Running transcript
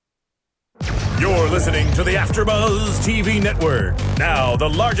You're listening to the AfterBuzz TV Network, now the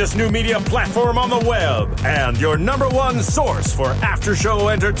largest new media platform on the web, and your number one source for after-show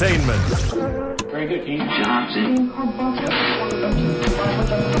entertainment. Very good, Keith Johnson.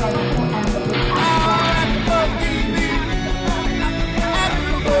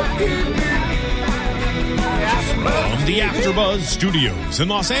 From the AfterBuzz Studios in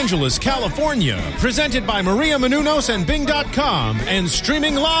Los Angeles, California, presented by Maria Menounos and Bing.com, and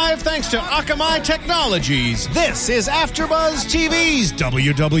streaming live thanks to Akamai Technologies, this is AfterBuzz TV's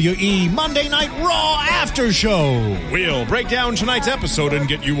WWE Monday Night Raw After Show. We'll break down tonight's episode and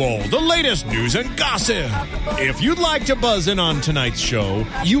get you all the latest news and gossip. If you'd like to buzz in on tonight's show,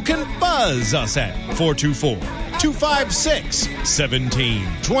 you can buzz us at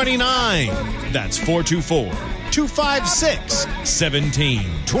 424-256-1729. That's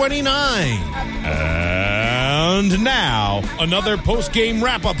 424-256-1729. And now, another post-game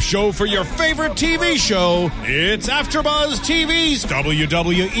wrap-up show for your favorite TV show. It's AfterBuzz TV's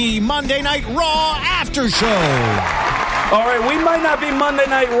WWE Monday Night Raw After Show. All right, we might not be Monday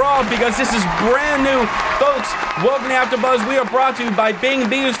Night Raw because this is brand new. Folks, welcome to AfterBuzz. We are brought to you by Bing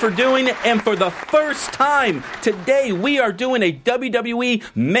Beers for doing it. And for the first time today, we are doing a WWE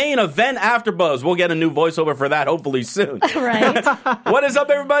main event AfterBuzz. We'll get a new voiceover for that hopefully soon. Right. What is up,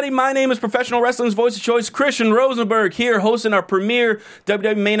 everybody? My name is professional wrestling's voice of choice, Christian Rosenberg, here hosting our premiere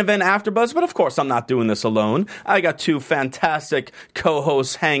WWE main event AfterBuzz. But of course, I'm not doing this alone. I got two fantastic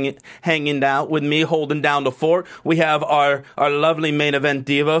co-hosts hanging out with me, holding down the fort. We have our lovely main event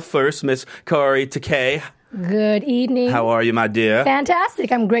diva first, Miss Kaori Takei. Good evening. How are you, my dear?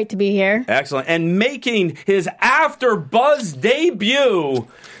 Fantastic. I'm great to be here. Excellent. And making his AfterBuzz debut,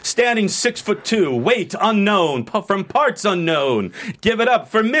 standing 6'2", weight unknown, from parts unknown. Give it up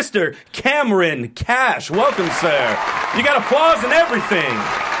for Mr. Cameron Cash. Welcome, sir. You got applause and everything.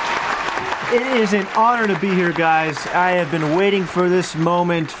 It is an honor to be here, guys. I have been waiting for this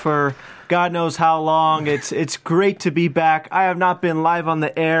moment for God knows how long. It's great to be back. I have not been live on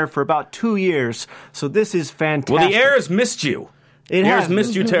the air for about 2 years, so this is fantastic. Well, the air has missed you. It has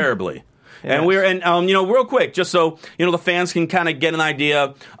missed you terribly. Yes. And real quick, just so, the fans can kind of get an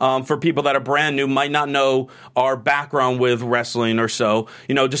idea, for people that are brand new, might not know our background with wrestling or so,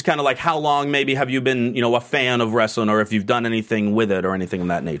 just kind of like how long maybe have you been, a fan of wrestling, or if you've done anything with it or anything of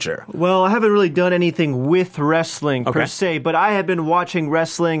that nature? Well, I haven't really done anything with wrestling per se, but I have been watching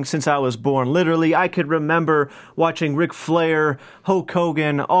wrestling since I was born. Literally, I could remember watching Ric Flair, Hulk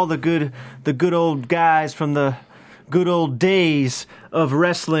Hogan, all the good old guys from the good old days of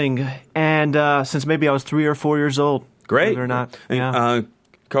wrestling, and since maybe I was 3 or 4 years old. Great. Believe it or not. Yeah.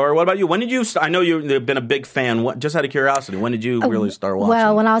 Cara, what about you? When did you I know you've been a big fan. Just out of curiosity, when did you really start watching?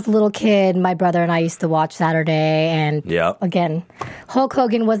 Well, when I was a little kid, my brother and I used to watch Saturday, and again, Hulk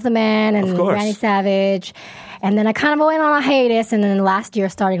Hogan was the man, and Randy Savage. And then I kind of went on a hiatus, and then last year,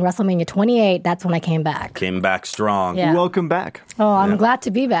 starting WrestleMania 28, that's when I came back. Came back strong. Yeah. Welcome back. Oh, I'm glad to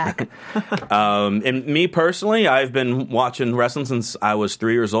be back. And me personally, I've been watching wrestling since I was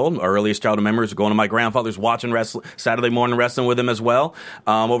 3 years old. Our earliest childhood memories of going to my grandfather's, watching Saturday morning wrestling with him as well.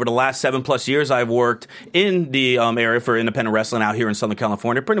 Over the last 7+ years, I've worked in the area for independent wrestling out here in Southern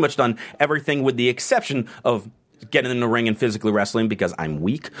California. Pretty much done everything with the exception of getting in the ring and physically wrestling because I'm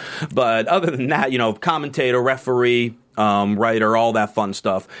weak. But other than that, commentator, referee, writer, all that fun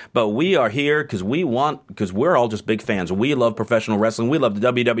stuff. But we are here because we're all just big fans. We love professional wrestling. We love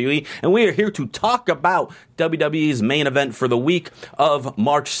the WWE. And we are here to talk about WWE's main event for the week of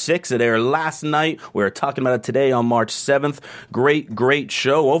March 6th. It aired last night. We're talking about it today on March 7th. Great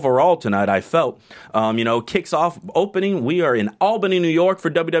show overall tonight, I felt. Kicks off opening. We are in Albany, New York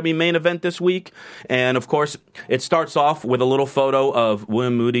for WWE main event this week. And, of course, it starts off with a little photo of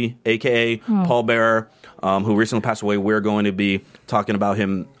William Moody, a.k.a. Paul Bearer, who recently passed away. We're going to be talking about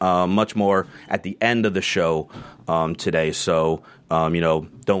him much more at the end of the show today. So,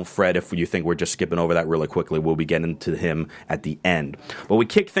 don't fret if you think we're just skipping over that really quickly. We'll be getting to him at the end. But we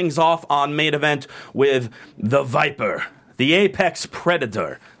kick things off on main event with the Viper, the Apex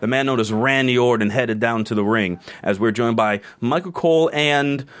Predator, the man known as Randy Orton, headed down to the ring, as we're joined by Michael Cole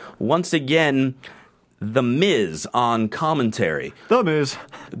and, once again, The Miz on commentary. The Miz.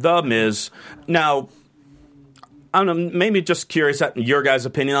 Now, I don't know, maybe just curious at your guys'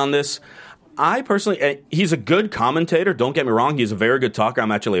 opinion on this. I personally, he's a good commentator. Don't get me wrong. He's a very good talker.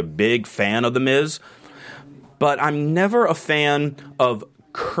 I'm actually a big fan of The Miz. But I'm never a fan of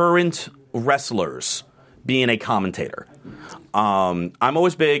current wrestlers being a commentator. I'm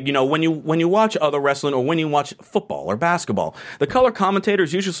always big, when you watch other wrestling or when you watch football or basketball, the color commentator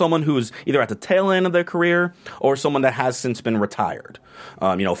is usually someone who's either at the tail end of their career or someone that has since been retired.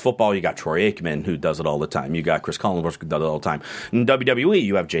 Football, you got Troy Aikman, who does it all the time. You got Chris Collinsworth, who does it all the time. In WWE,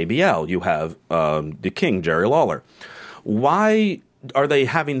 you have JBL. You have the King, Jerry Lawler. Why are they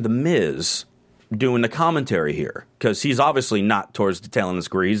having The Miz doing the commentary here? Because he's obviously not towards the tail end of his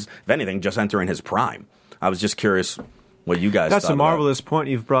career. He's, if anything, just entering his prime. I was just curious what you guys That's thought a marvelous point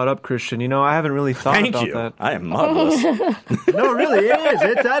you've brought up, Christian. I haven't really thought about that. I am marvelous. No, really,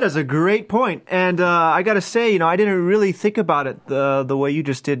 it is. That is a great point. And I got to say, I didn't really think about it the way you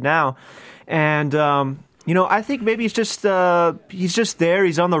just did now. And, I think maybe he's just there.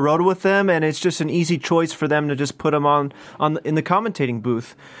 He's on the road with them, and it's just an easy choice for them to just put him in the commentating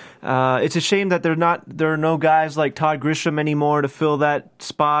booth. It's a shame that there are no guys like Todd Grisham anymore to fill that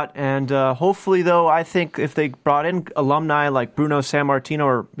spot. And hopefully, though, I think if they brought in alumni like Bruno Sammartino,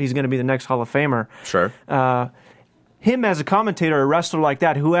 or he's going to be the next Hall of Famer. Sure. Him as a commentator, a wrestler like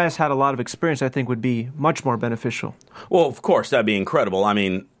that, who has had a lot of experience, I think would be much more beneficial. Well, of course, that'd be incredible. I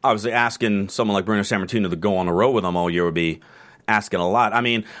mean, obviously asking someone like Bruno Sammartino to go on a road with them all year would be asking a lot. I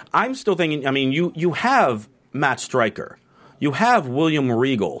mean, I'm still thinking, you have Matt Stryker. You have William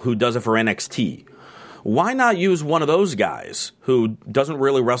Regal, who does it for NXT. Why not use one of those guys who doesn't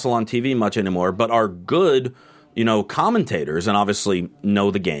really wrestle on TV much anymore, but are good, commentators and obviously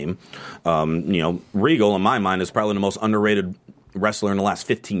know the game? Regal, in my mind, is probably the most underrated wrestler in the last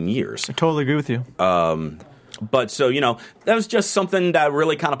 15 years. I totally agree with you. But so, that was just something that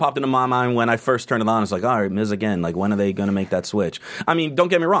really kind of popped into my mind when I first turned it on. It's like, all right, Miz again. Like, when are they going to make that switch? I mean, don't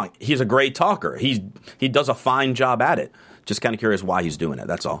get me wrong. He's a great talker. He does a fine job at it. Just kind of curious why he's doing it.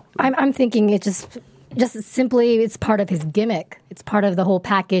 That's all. I'm thinking it just simply it's part of his gimmick. It's part of the whole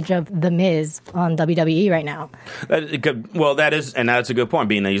package of The Miz on WWE right now. That's a good point,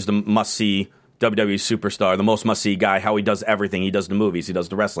 being that he's the must-see WWE superstar, the most must-see guy, how he does everything. He does the movies, he does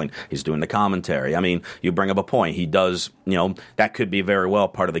the wrestling, he's doing the commentary. I mean, you bring up a point. He does, that could be very well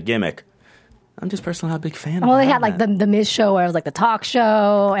part of the gimmick. I'm just personally not a big fan of they had like the Miz show where it was like the talk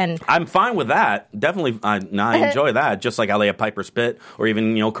show, and I'm fine with that. Definitely, I enjoy that. Just like how they had Piper Spit, or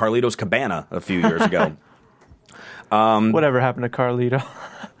even Carlito's Cabana a few years ago. Whatever happened to Carlito?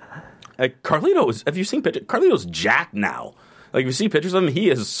 Carlito have you seen pictures? Carlito's jacked now. Like, if you see pictures of him, he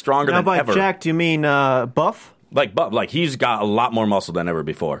is stronger than ever. Now, by jacked, you mean buff? Like buff. Like, he's got a lot more muscle than ever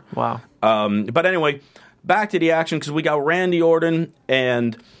before. Wow. But anyway, back to the action, because we got Randy Orton,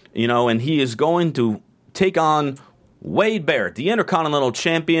 and he is going to take on Wade Barrett, the Intercontinental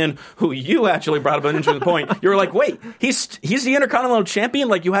Champion, who you actually brought up an interesting point. You were like, wait, he's the Intercontinental Champion?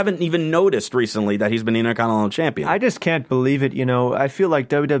 Like, you haven't even noticed recently that he's been the Intercontinental Champion. I just can't believe it. I feel like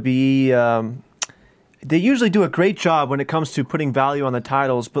WWE, they usually do a great job when it comes to putting value on the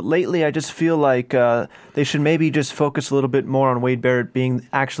titles, but lately I just feel like they should maybe just focus a little bit more on Wade Barrett being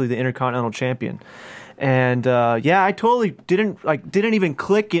actually the Intercontinental Champion. And I totally didn't even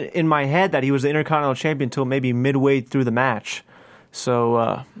click in my head that he was the Intercontinental Champion until maybe midway through the match.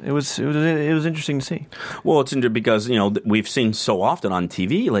 So it was interesting to see. Well, it's interesting because we've seen so often on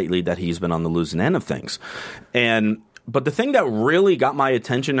TV lately that he's been on the losing end of things, but the thing that really got my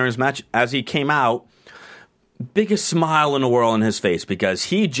attention during his match, as he came out, biggest smile in the world on his face, because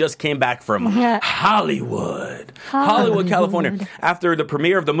he just came back from Hollywood, California, after the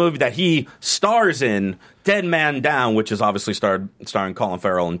premiere of the movie that he stars in, Dead Man Down, which is obviously starring Colin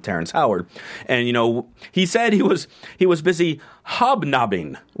Farrell and Terrence Howard. And he said he was busy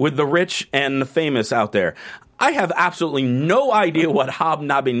hobnobbing with the rich and the famous out there. I have absolutely no idea what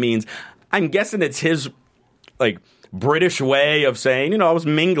hobnobbing means. I'm guessing it's his British way of saying, I was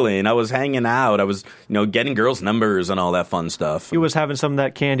mingling, I was hanging out, I was, getting girls' numbers and all that fun stuff. He was having some of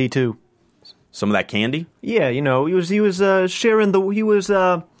that candy too. Some of that candy? Yeah, he was sharing he was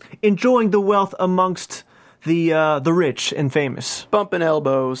enjoying the wealth amongst the rich and famous. Bumping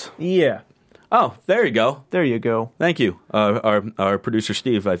elbows. Yeah. Oh, there you go. There you go. Thank you. Our producer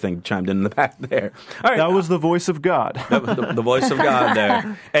Steve, I think, chimed in the back there. All right, that was the voice of God. the voice of God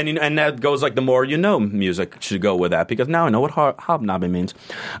there. And that goes like the more you know music should go with that, because now I know what hobnobbing means.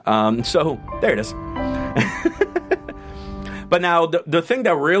 So there it is. But now the thing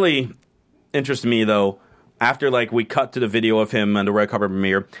that really interests me, though, after we cut to the video of him and the red carpet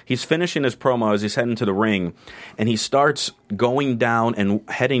premiere, he's finishing his promo as he's heading to the ring, and he starts going down and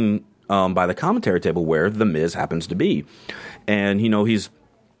heading by the commentary table where The Miz happens to be. And, he's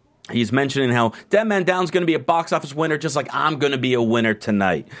mentioning how Dead Man Down's going to be a box office winner, just like I'm going to be a winner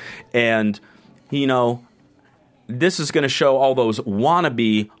tonight. And, this is going to show all those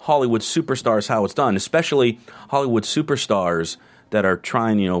wannabe Hollywood superstars how it's done, especially Hollywood superstars that are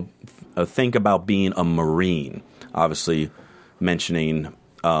trying, think about being a Marine. Obviously, mentioning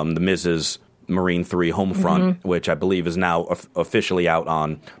the Miz's Marine 3 Homefront, which I believe is now officially out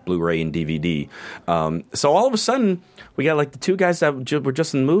on Blu-ray and DVD. So all of a sudden, we got like the two guys that were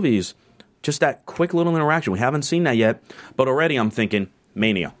just in movies, just that quick little interaction. We haven't seen that yet, but already I'm thinking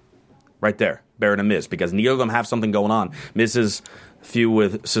Mania, right there, Barrett and Miz, because neither of them have something going on. Miz's feud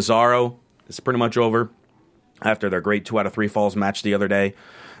with Cesaro is pretty much over after their great 2 out of 3 falls match the other day,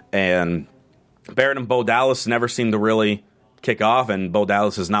 and Barrett and Bo Dallas never seemed to really kick off, and Bo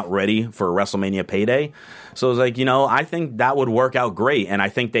Dallas is not ready for a WrestleMania payday. So it's like, I think that would work out great, and I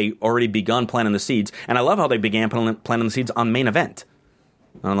think they already begun planting the seeds, and I love how they began planting the seeds on Main Event.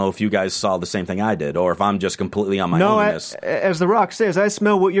 I don't know if you guys saw the same thing I did, or if I'm just completely on my own in this. As The Rock says, I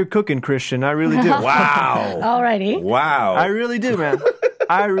smell what you're cooking, Christian. I really do. Wow. Alrighty. Wow. I really do, man.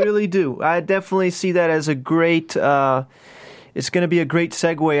 I really do. I definitely see that as a great... it's going to be a great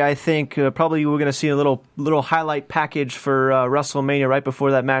segue, I think. Probably we're going to see a little highlight package for WrestleMania right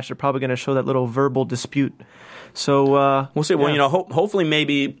before that match. They're probably going to show that little verbal dispute. So we'll see. Yeah. Well, hopefully,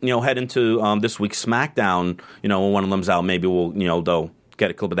 maybe head into this week's SmackDown. When one of them's out, maybe we'll they'll get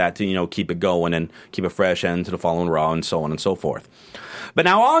a clip of that to keep it going and keep it fresh, and to the following Raw and so on and so forth. But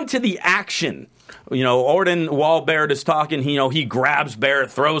now on to the action. Orton, while Barrett is talking, he grabs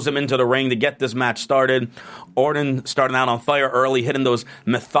Barrett, throws him into the ring to get this match started. Orton starting out on fire early, hitting those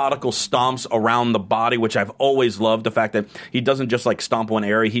methodical stomps around the body, which I've always loved. The fact that he doesn't just like stomp one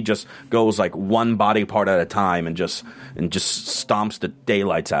area, he just goes like one body part at a time and just stomps the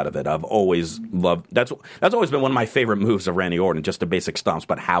daylights out of it. I've always loved that's always been one of my favorite moves of Randy Orton, just the basic stomps,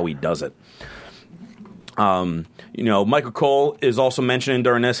 but how he does it. Michael Cole is also mentioning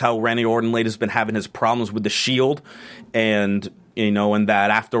during this how Randy Orton lately has been having his problems with the Shield, and that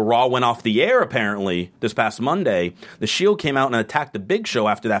after Raw went off the air apparently this past Monday, the Shield came out and attacked the Big Show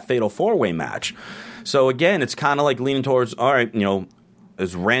after that Fatal 4-Way match. So again, it's kind of like leaning towards, all right,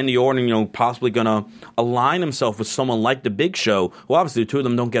 is Randy Orton, possibly going to align himself with someone like the Big Show? Well, obviously the two of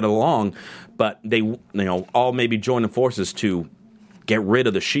them don't get along, but they, all maybe join the forces to get rid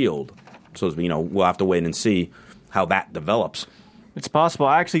of the Shield. So, we'll have to wait and see how that develops. It's possible.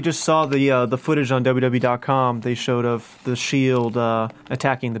 I actually just saw the footage on WWE.com they showed of the Shield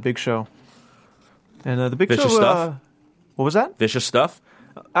attacking the Big Show. And the Big Vicious Show... stuff? What was that? Vicious stuff?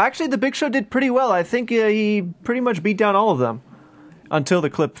 Actually, the Big Show did pretty well. I think he pretty much beat down all of them until the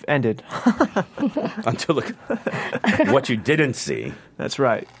clip ended. What you didn't see... That's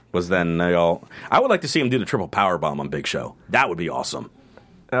right. ...was then they all... I would like to see him do the triple powerbomb on Big Show. That would be awesome.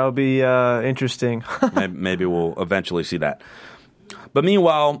 That would be interesting. Maybe we'll eventually see that. But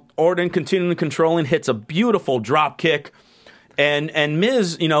meanwhile, Orton continuing controlling, hits a beautiful drop kick. And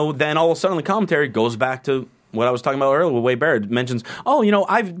Miz, then all of a sudden the commentary goes back to what I was talking about earlier with Wade Barrett. Mentions,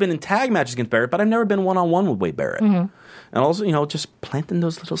 I've been in tag matches against Barrett, but I've never been one-on-one with Wade Barrett. Mm-hmm. And also, just planting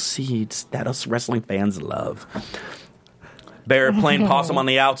those little seeds that us wrestling fans love. Barrett playing possum on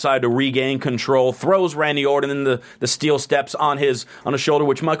the outside to regain control, throws Randy Orton into the steel steps on his shoulder,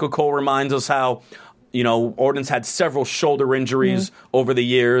 which Michael Cole reminds us how, Orton's had several shoulder injuries over the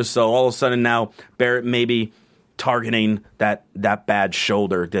years, so all of a sudden now Barrett may be targeting that bad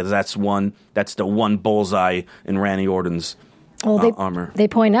shoulder. That's the one bullseye in Randy Orton's armor. They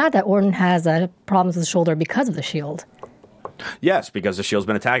point out that Orton has problems with the shoulder because of the Shield. Yes, because the Shield's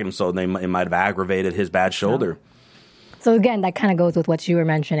been attacking him, so it might have aggravated his bad shoulder. Yeah. So again, that kind of goes with what you were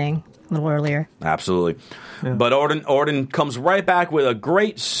mentioning a little earlier. Absolutely. Yeah. But Orton comes right back with a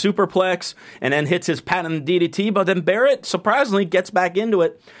great superplex and then hits his patent DDT. But then Barrett, surprisingly, gets back into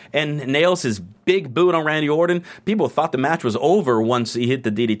it and nails his big boot on Randy Orton. People thought the match was over once he hit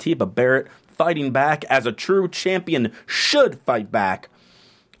the DDT, but Barrett fighting back as a true champion should fight back.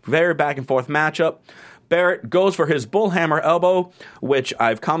 Very back and forth matchup. Barrett goes for his bullhammer elbow, which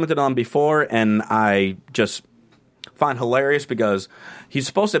I've commented on before, and I just find hilarious because he's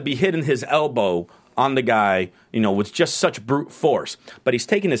supposed to be hitting his elbow on the guy, with just such brute force. But he's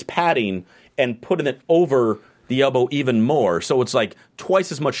taking his padding and putting it over the elbow even more. So it's like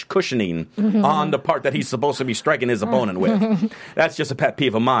twice as much cushioning on the part that he's supposed to be striking his opponent with. That's just a pet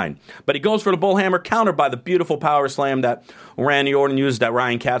peeve of mine. But he goes for the bullhammer, countered by the beautiful power slam that Randy Orton used, that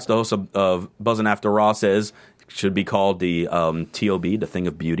Ryan Katz, the host of Buzzin' After Raw, says should be called the TOB, the Thing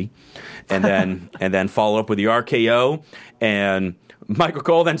of Beauty. And then follow up with the RKO. And Michael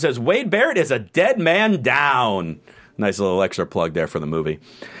Cole then says, Wade Barrett is a dead man down. Nice little extra plug there for the movie.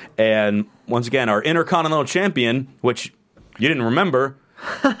 And once again, our Intercontinental Champion, which you didn't remember,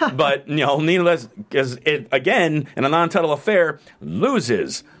 But, needless, because it, again, in a non-title affair,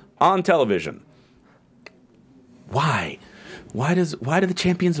 loses on television. Why? Why do the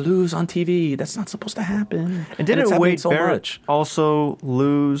champions lose on TV? That's not supposed to happen. And didn't Wade Barrett also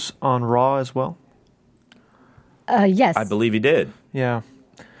lose on Raw as well? Yes. I believe he did. Yeah.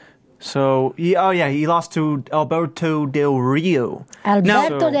 So, he lost to Alberto Del Rio.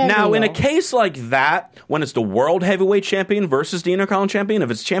 Now, in a case like that, when it's the World Heavyweight Champion versus the Intercontinental Champion, if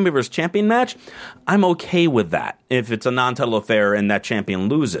it's champion versus champion match, I'm okay with that if it's a non-title affair and that champion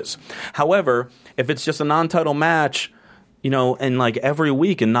loses. However, if it's just a non-title match, and like every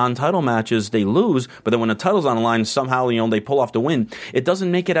week in non-title matches, they lose, but then when the title's on the line, somehow, they pull off the win. It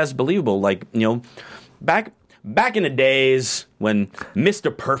doesn't make it as believable. Like, back in the days when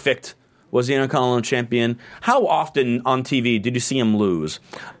Mr. Perfect was the Intercontinental Champion, how often on TV did you see him lose?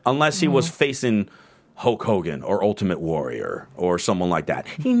 Unless he was facing Hulk Hogan or Ultimate Warrior or someone like that.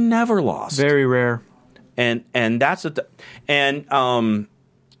 He never lost. Very rare. And that's I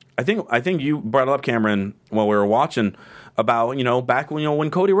think you brought it up, Cameron, while we were watching about, back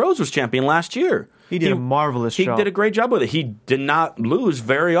when Cody Rhodes was champion last year. He did a marvelous job. He did a great job with it. He did not lose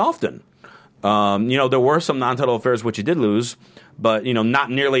very often. There were some non-title affairs which he did lose, but, not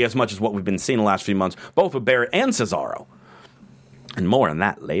nearly as much as what we've been seeing the last few months, both with Barrett and Cesaro. And more on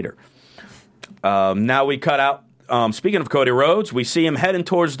that later. Now we cut out, speaking of Cody Rhodes, we see him heading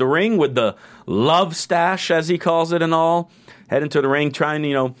towards the ring with the love stash, as he calls it and all. Heading to the ring, trying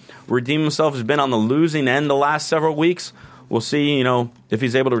to, redeem himself. He's been on the losing end the last several weeks. We'll see, if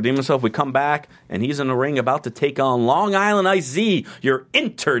he's able to redeem himself. We come back, and he's in the ring about to take on Long Island IZ, your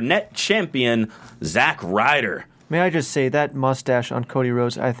internet champion, Zack Ryder. May I just say, that mustache on Cody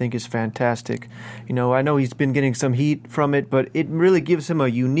Rhodes, I think, is fantastic. I know he's been getting some heat from it, but it really gives him a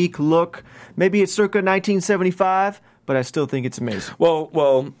unique look. Maybe it's circa 1975, but I still think it's amazing.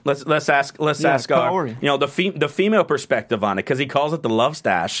 Well, let's ask our, the female perspective on it, because he calls it the love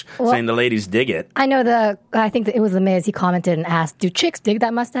stash, saying the ladies dig it. I think that it was The Miz. He commented and asked, "Do chicks dig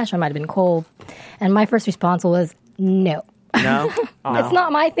that mustache?" I might have been Cole, and my first response was no. No, it's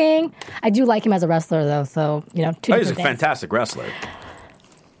not my thing. I do like him as a wrestler, though. So he's a fantastic wrestler.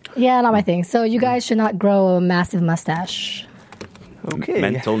 Yeah, not my thing. So you guys should not grow a massive mustache. Okay.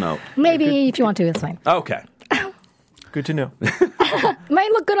 Mental note. Maybe if you want to, it's fine. Okay. Good to know.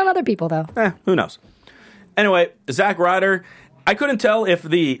 Might look good on other people, though. Who knows? Anyway, Zack Ryder, I couldn't tell if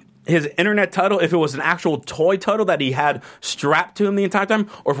his internet title, if it was an actual toy title that he had strapped to him the entire time,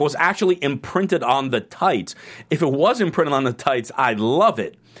 or if it was actually imprinted on the tights. If it was imprinted on the tights, I love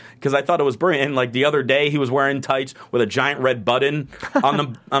it, because I thought it was brilliant. And like the other day, he was wearing tights with a giant red button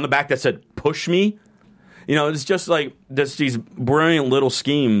on the back that said "Push Me." It's just like these brilliant little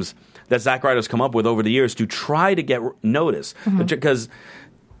schemes that Zack Ryder's come up with over the years to try to get noticed. Because,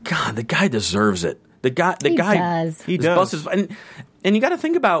 God, the guy deserves it. The guy does. He does. And you got to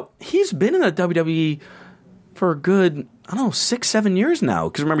think about, he's been in the WWE for a good, 6-7 years now.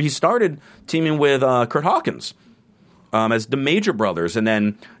 Because remember, he started teaming with Kurt Hawkins as the Major Brothers, and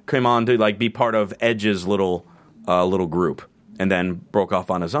then came on to be part of Edge's little group, and then broke off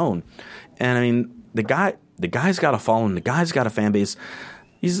on his own. And I mean, the guy's got a following. The guy's got a fan base.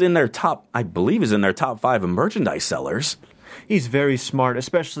 He's in their top 5 of merchandise sellers. He's very smart,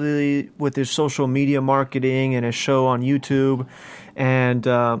 especially with his social media marketing and his show on YouTube. And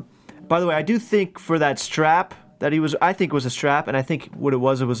by the way, I do think for that strap that I think was a strap, and I think what it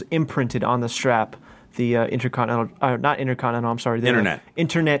was imprinted on the strap, the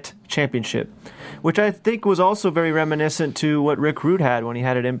Internet Championship, which I think was also very reminiscent to what Rick Rude had when he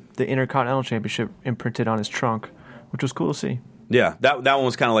had the Intercontinental Championship imprinted on his trunk, which was cool to see. Yeah, that one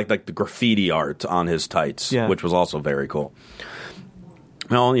was kind of like the graffiti art on his tights, which was also very cool.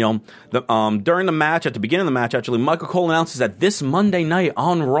 During the match, at the beginning of the match, actually, Michael Cole announces that this Monday night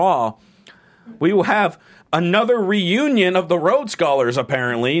on Raw, we will have another reunion of the Rhodes Scholars,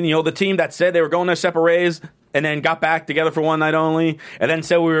 apparently. The team that said they were going their separate ways and then got back together for one night only, and then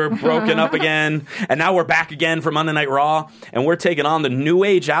said we were broken up again, and now we're back again for Monday Night Raw, and we're taking on the New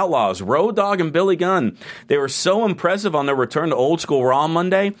Age Outlaws, Road Dogg and Billy Gunn. They were so impressive on their return to Old School Raw on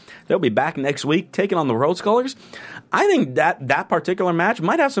Monday. They'll be back next week taking on the Rhodes Scholars. I think that particular match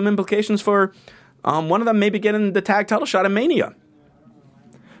might have some implications for one of them maybe getting the tag title shot at Mania.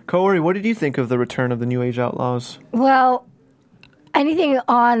 Corey, what did you think of the return of the New Age Outlaws? Well, anything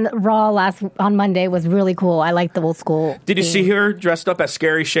on Raw on Monday was really cool. I liked the old school. Did you see her dressed up as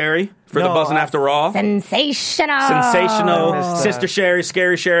Scary Sherry for the Buzzin' After Raw? Sensational. Sister Sherry,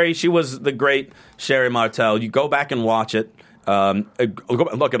 Scary Sherry. She was the great Sherry Martel. You go back and watch it.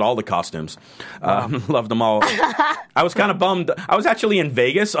 Look at all the costumes. Loved them all. I was kind of bummed. I was actually in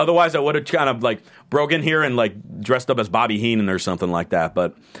Vegas. Otherwise, I would have kind of like broke in here and like dressed up as Bobby Heenan or something like that.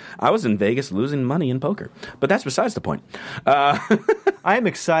 But I was in Vegas losing money in poker. But that's besides the point. I am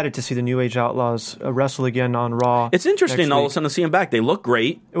excited to see the New Age Outlaws wrestle again on Raw. It's interesting all of a sudden to see them back. They look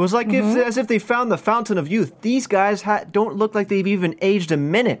great. It was like as if they found the fountain of youth. These guys don't look like they've even aged a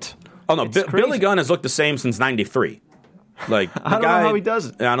minute. Oh, no. Billy Gunn has looked the same since 93. Like I don't know how he does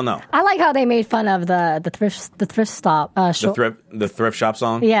it. I don't know. I like how they made fun of the thrift stop the thrift shop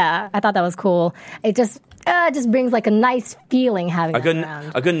song. Yeah, I thought that was cool. It just brings like a nice feeling having a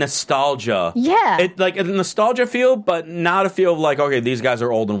good nostalgia. Yeah, it like a nostalgia feel, but not a feel of like, okay, these guys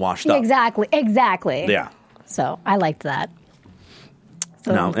are old and washed up. Exactly. Yeah. So I liked that.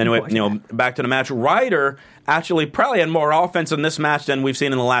 So now, anyway, back to the match. Ryder actually probably had more offense in this match than we've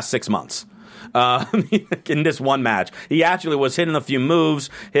seen in the last 6 months. In this one match, he actually was hitting a few moves,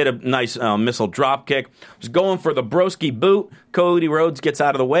 hit a nice missile drop kick, was going for the broski boot. Cody Rhodes gets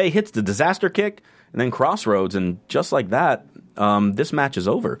out of the way, hits the disaster kick, and then crossroads, and just like that, this match is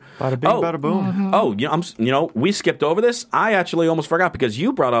over. Bada bing, bada boom. Oh, we skipped over this. I actually almost forgot because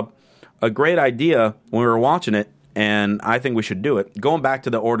you brought up a great idea when we were watching it, and I think we should do it. Going back to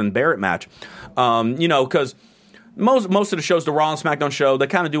the Orton Barrett match, because most of the shows, the Raw and SmackDown show, they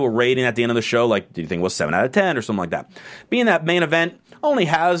kind of do a rating at the end of the show, like, do you think it was 7 out of 10 or something like that? Being that main event only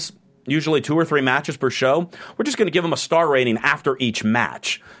has usually 2 or 3 matches per show, we're just going to give them a star rating after each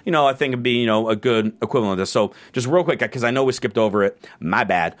match. I think it'd be, a good equivalent of this. So just real quick, because I know we skipped over it, my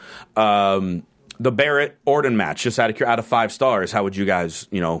bad. The Barrett-Orton match, just out of 5 stars, how would you guys,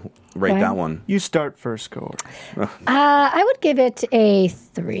 rate that one? You start first, go. I would give it a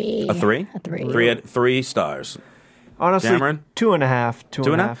 3. A 3? A 3. 3 stars. Honestly, Cameron? 2.5.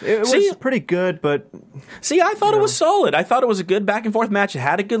 2.5. It was pretty good, but... See, I thought it was solid. I thought it was a good back-and-forth match. It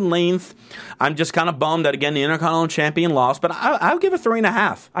had a good length. I'm just kind of bummed that, again, the Intercontinental Champion lost, but I'll give it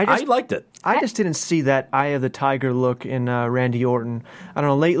 3.5. I liked it. I just didn't see that Eye of the Tiger look in Randy Orton. I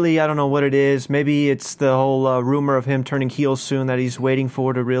don't know, lately, I don't know what it is. Maybe it's the whole rumor of him turning heel soon that he's waiting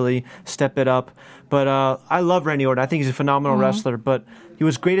for to really step it up. But I love Randy Orton. I think he's a phenomenal wrestler, but... He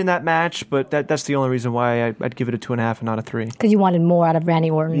was great in that match, but that's the only reason why I'd give it a 2.5 and not a 3. Because you wanted more out of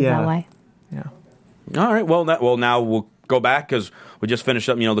Randy Orton, is that why? Yeah. All right. Well, now we'll go back because we just finished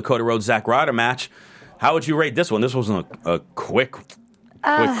up, the Cody Rhodes Zack Ryder match. How would you rate this one? This wasn't a quick one.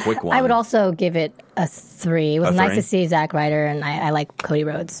 I would also give it a 3. It was nice to see Zack Ryder, and I like Cody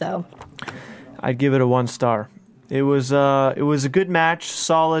Rhodes, so I'd give it a 1 star. It was a good match,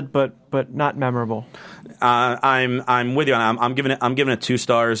 solid, but not memorable. I'm with you. I'm giving it 2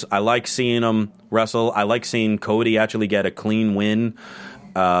 stars. I like seeing them wrestle. I like seeing Cody actually get a clean win.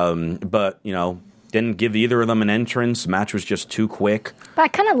 But didn't give either of them an entrance. Match was just too quick. But I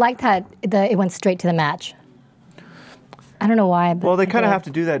kind of liked that it went straight to the match. I don't know why. But they kind of have to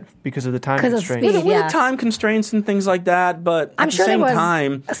do that because of the time constraints. With the time constraints and things like that, but I'm at sure the same there was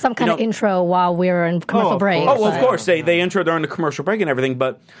time, some kind of intro while we were in commercial break. Of course, they intro during the commercial break and everything.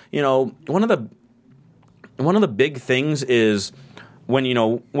 But one of the big things is when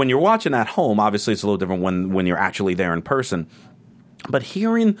you're watching at home. Obviously, it's a little different when you're actually there in person. But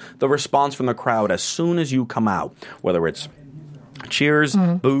hearing the response from the crowd as soon as you come out, whether it's cheers,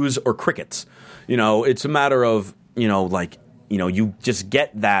 boos, or crickets, it's a matter of you just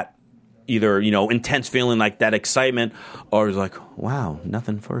get that either, intense feeling like that excitement or it's like, wow,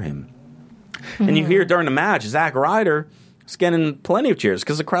 nothing for him. Mm-hmm. And you hear during the match, Zack Ryder is getting plenty of cheers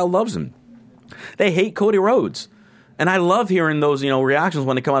because the crowd loves him. They hate Cody Rhodes. And I love hearing those, reactions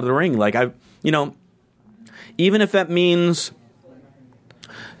when they come out of the ring. Like, even if that means,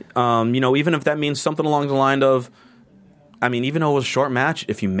 something along the line of, even though it was a short match,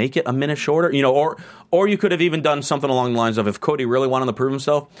 if you make it a minute shorter, or you could have even done something along the lines of, if Cody really wanted to prove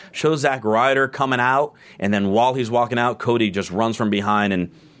himself, show Zack Ryder coming out, and then while he's walking out, Cody just runs from behind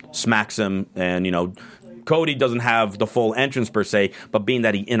and smacks him, and, Cody doesn't have the full entrance per se, but being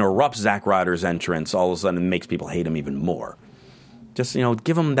that he interrupts Zack Ryder's entrance, all of a sudden it makes people hate him even more. Just,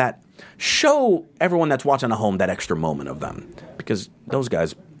 give him that, show everyone that's watching at home that extra moment of them, because those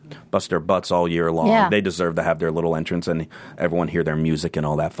guys bust their butts all year long. Yeah. They deserve to have their little entrance and everyone hear their music and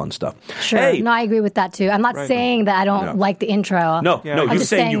all that fun stuff. Sure. Hey. No, I agree with that too. I'm not saying that I don't like the intro. No, you're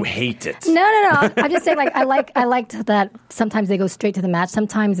saying you hate it. No. I'm just saying I liked that sometimes they go straight to the match.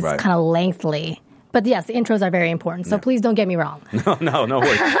 Sometimes it's kind of lengthy. But yes, the intros are very important. So please don't get me wrong. No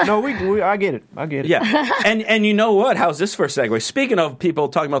worries. No, I get it. Yeah. And you know what? How's this for a segue? Speaking of people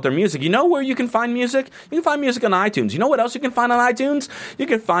talking about their music, you know where you can find music? You can find music on iTunes. You know what else you can find on iTunes? You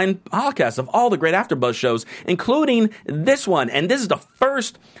can find podcasts of all the great AfterBuzz shows, including this one. And this is the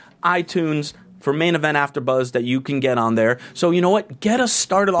first iTunes for Main Event AfterBuzz that you can get on there. So you know what? Get us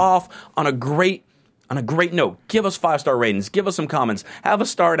started off on a great note. Give us 5-star ratings. Give us some comments. Have us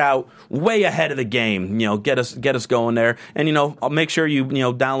start out way ahead of the game. Get us going there. And I'll make sure you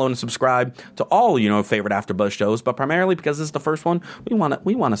download and subscribe to all favorite AfterBuzz shows. But primarily because this is the first one, we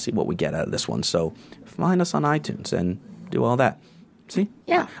want to see what we get out of this one. So find us on iTunes and do all that. See?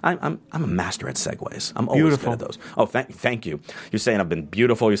 Yeah. I'm a master at segues. I'm always good at those. Oh, thank you. You're saying I've been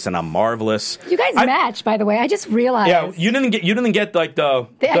beautiful. You're saying I'm marvelous. You guys match, by the way. I just realized. Yeah, you didn't get like the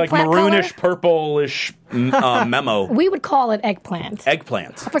like maroonish, color? Purplish memo. We would call it eggplant.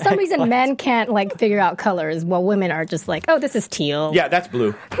 Eggplant. For some reason, men can't figure out colors, while women are just like, oh, this is teal. Yeah, that's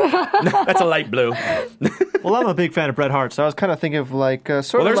blue. That's a light blue. Well, I'm a big fan of Bret Hart, so I was kind of thinking of sort of like.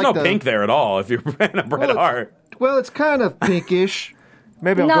 Well, there's no pink there at all. If you're a fan of Bret Hart. Well, it's kind of pinkish.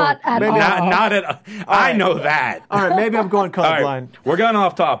 Maybe I'm not at all. Not at. I know that. All right, maybe I'm going colorblind. Right, we're going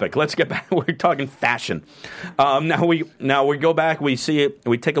off topic. Let's get back. We're talking fashion. Now we go back. We see it.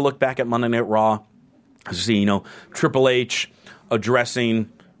 We take a look back at Monday Night Raw. See, Triple H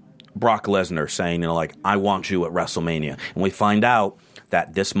addressing Brock Lesnar, saying, I want you at WrestleMania, and we find out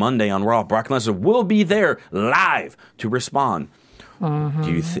that this Monday on Raw, Brock Lesnar will be there live to respond. Mm-hmm.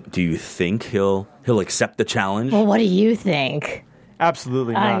 Do you think he'll accept the challenge? Well, what do you think?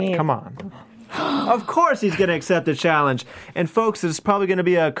 Absolutely not. Come on. Of course he's going to accept the challenge. And folks, it's probably going to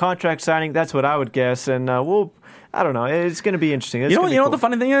be a contract signing. That's what I would guess. And I don't know. It's going to be interesting. You know what the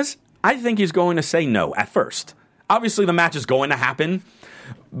funny thing is? I think he's going to say no at first. Obviously, the match is going to happen.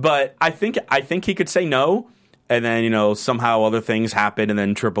 But I think he could say no. And then, somehow other things happen. And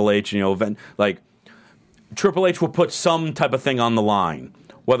then Triple H, Triple H will put some type of thing on the line.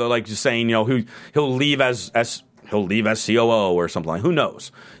 Whether just saying, he'll leave as COO or something. Who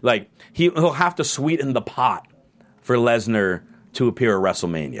knows? He'll have to sweeten the pot for Lesnar to appear at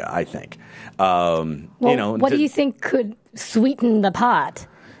WrestleMania, I think. What do you think could sweeten the pot?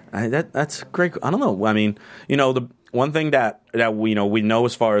 That's great. I don't know. I mean, the one thing that we know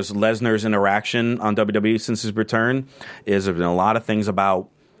as far as Lesnar's interaction on WWE since his return is there's been a lot of things about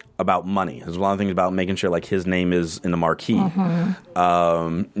money. There's a lot of things about making sure his name is in the marquee.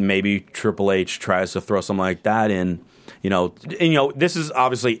 Mm-hmm. Maybe Triple H tries to throw something like that in. This is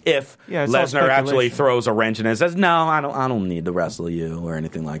obviously if Lesnar actually throws a wrench in it and says, "No, I don't need to wrestle you" or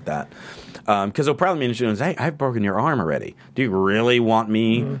anything like that. Because it'll probably mean, "Hey, I've broken your arm already. Do you really want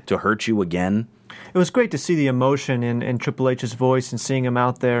me to hurt you again?" It was great to see the emotion in Triple H's voice and seeing him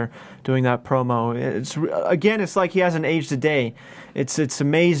out there doing that promo. It's like he hasn't aged a day. It's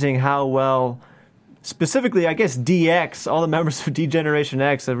amazing how well, specifically, I guess, DX, all the members of D-Generation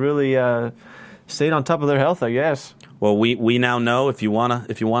X have really stayed on top of their health, I guess. Well, we now know if you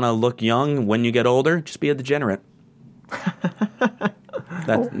wanna look young when you get older, just be a degenerate.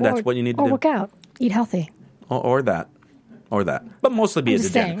 That's what you need to do. Or work out, eat healthy, or that, but mostly be a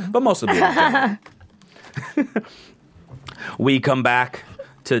degenerate. We come back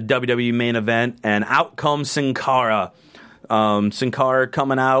to WWE Main Event, and out comes Sin Cara. Sin Cara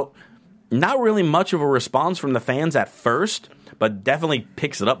coming out, not really much of a response from the fans at first, but definitely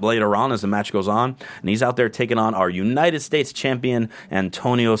picks it up later on as the match goes on. And he's out there taking on our United States champion,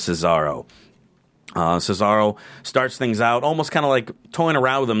 Antonio Cesaro. Cesaro starts things out almost kind of toying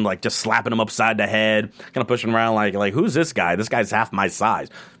around with him, just slapping him upside the head, kind of pushing him around like who's this guy? This guy's half my size.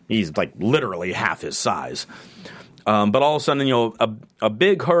 He's literally half his size. But all of a sudden, a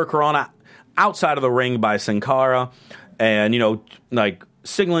big hurricanrana outside of the ring by Sin Cara, and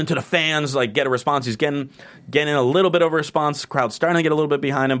signaling to the fans, get a response. He's getting a little bit of a response. The crowd's starting to get a little bit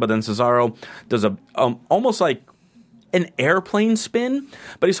behind him, but then Cesaro does a almost like an airplane spin,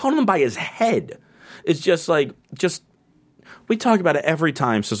 but he's holding him by his head. It's just we talk about it every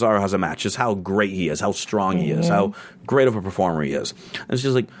time Cesaro has a match, just how great he is, how strong he is, how great of a performer he is. And it's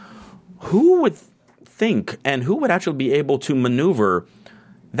just who would think and who would actually be able to maneuver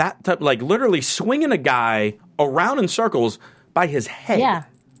that type, literally swinging a guy around in circles by his head? Yeah.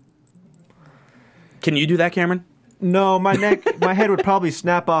 Can you do that, Cameron? No, my head would probably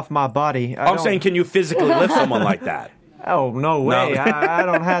snap off my body. I'm saying, can you physically lift someone like that? Oh, no way. No. I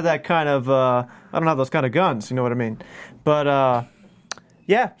don't have that kind of, I don't have those kind of guns, you know what I mean? But,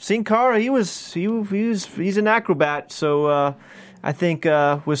 Sin Cara, he's an acrobat, so I think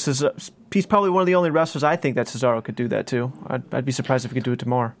with he's probably one of the only wrestlers I think that Cesaro could do that to. I'd be surprised if he could do it to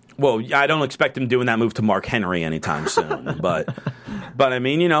more. Well, I don't expect him doing that move to Mark Henry anytime soon, but I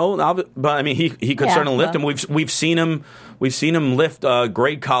mean, he could certainly lift him. We've seen him lift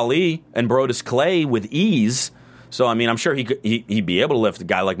Great Khali and Brodus Clay with ease. So I mean, I'm sure he'd be able to lift a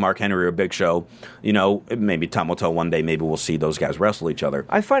guy like Mark Henry or Big Show. Maybe time will tell one day. Maybe we'll see those guys wrestle each other.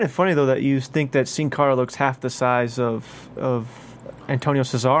 I find it funny though that you think that Sin Cara looks half the size of Antonio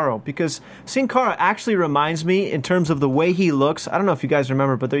Cesaro, because Sin Cara actually reminds me in terms of the way he looks. I don't know if you guys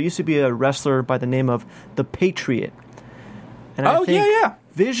remember, but there used to be a wrestler by the name of The Patriot. And I think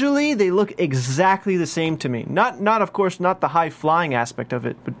visually they look exactly the same to me. Not of course, not the high flying aspect of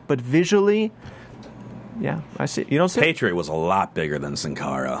it, but visually. Yeah, I see. You don't see Patriot was a lot bigger than Sin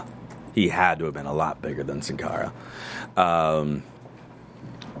Cara. He had to have been a lot bigger than Sin Cara. But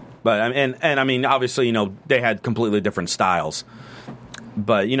I mean, obviously, they had completely different styles.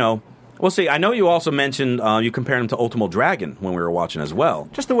 But we'll see. I know you also mentioned you compared him to Ultimo Dragon when we were watching as well.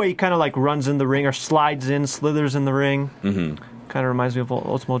 Just the way he kind of like runs in the ring or slides in, slithers in the ring. Mm-hmm. Kind of reminds me of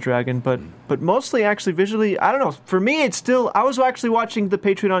Ultimo Dragon, but mostly actually visually, I don't know. For me, it's still. I was actually watching The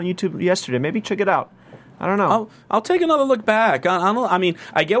Patriot on YouTube yesterday. Maybe check it out. I don't know. I'll take another look back. I mean,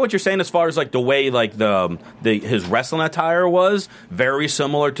 I get what you're saying as far as like the way like his wrestling attire was very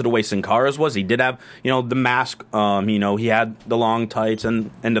similar to the way Sin Cara's was. He did have the mask. He had the long tights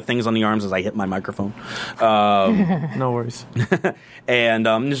and the things on the arms as I hit my microphone. No worries.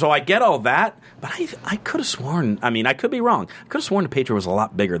 And so I get all that, but I could have sworn. I mean, I could be wrong. I could have sworn the Patriot was a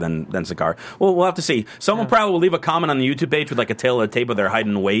lot bigger than Sin Cara. Well, we'll have to see. Someone probably will leave a comment on the YouTube page with like a tail of the tape of their height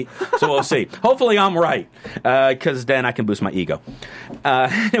and weight. So we'll see. Hopefully, I'm right. Because then I can boost my ego.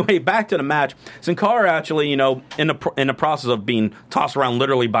 Anyway, back to the match. Sin Cara actually, in the process of being tossed around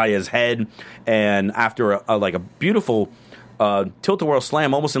literally by his head, and after a beautiful tilt-a-whirl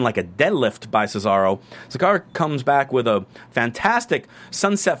slam, almost in like a deadlift by Cesaro, Sin Cara comes back with a fantastic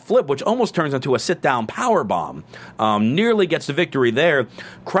sunset flip, which almost turns into a sit-down powerbomb. Nearly gets the victory there.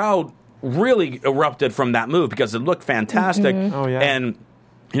 Crowd really erupted from that move because it looked fantastic. Mm-hmm. Oh, yeah. And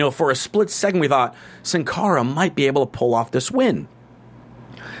for a split second, we thought Sin Cara might be able to pull off this win.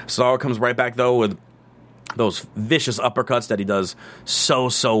 Cesaro comes right back, though, with those vicious uppercuts that he does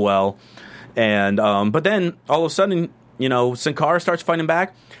so well. And but then, all of a sudden, Sin Cara starts fighting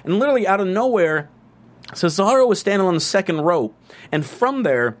back. And literally out of nowhere, Cesaro was standing on the second rope. And from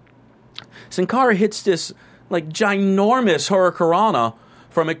there, Sin Cara hits this, ginormous hurricanrana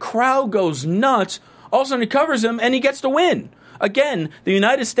from it. Crowd goes nuts. All of a sudden, he covers him, and he gets the win. Again, the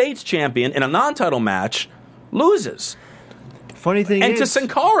United States champion in a non-title match loses. Funny thing is... to Sin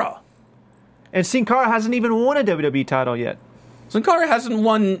Cara. And Sin Cara hasn't even won a WWE title yet. Sin Cara hasn't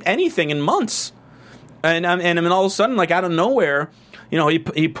won anything in months. And all of a sudden, out of nowhere,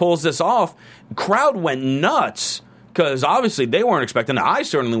 he pulls this off. Crowd went nuts because obviously they weren't expecting it. I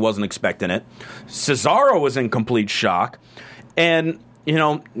certainly wasn't expecting it. Cesaro was in complete shock. And,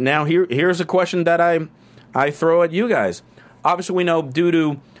 now here's a question that I throw at you guys. Obviously, we know due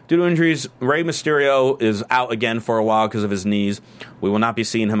to injuries, Rey Mysterio is out again for a while because of his knees. We will not be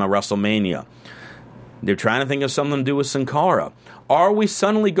seeing him at WrestleMania. They're trying to think of something to do with Sin Cara. Are we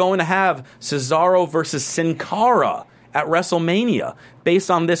suddenly going to have Cesaro versus Sin Cara at WrestleMania based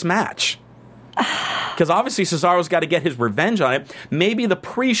on this match? Because obviously Cesaro's got to get his revenge on it. Maybe the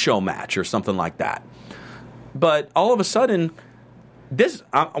pre-show match or something like that. But all of a sudden, this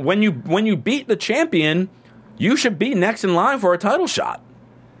when you beat the champion, you should be next in line for a title shot.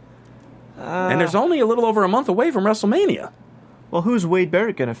 And there's only a little over a month away from WrestleMania. Well, who's Wade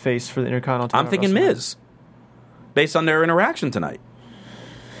Barrett going to face for the Intercontinental title? I'm thinking Miz, based on their interaction tonight.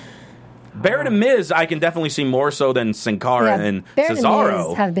 Barrett and Miz, I can definitely see more so than Sin Cara and Barrett Cesaro. And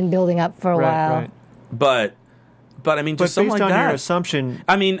Miz have been building up for a while. Right. But I mean, just something like that. Based on your assumption,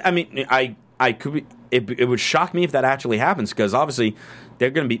 I could be. It would shock me if that actually happens because obviously they're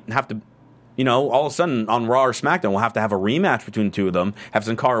going to have to. All of a sudden on Raw or SmackDown, we'll have to have a rematch between the two of them, have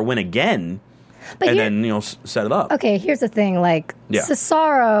Sin Cara win again, and then, set it up. Okay, here's the thing.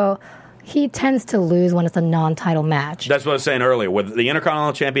 Cesaro, he tends to lose when it's a non-title match. That's what I was saying earlier. With the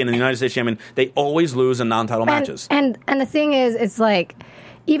Intercontinental Champion and the United States Champion, they always lose in non-title matches. And the thing is, it's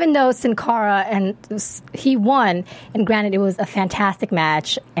even though Sin Cara and he won, and granted it was a fantastic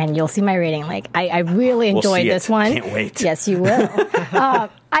match, and you'll see my rating. I really enjoyed this one. Can't wait. Yes, you will.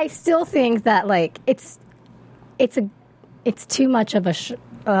 I still think that it's too much of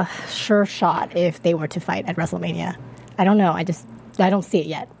a sure shot if they were to fight at WrestleMania. I don't know. I don't see it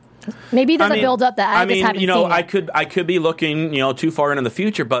yet. Maybe there's a build up that I just haven't seen. I could be looking too far into the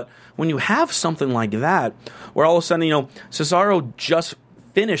future, but when you have something like that, where all of a sudden Cesaro just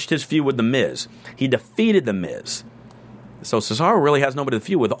finished his feud with The Miz. He defeated The Miz. So Cesaro really has nobody to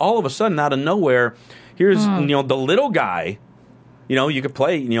feud with. All of a sudden, out of nowhere, here's the little guy. You could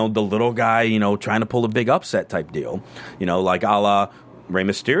play the little guy. Trying to pull a big upset type deal. Like a la Rey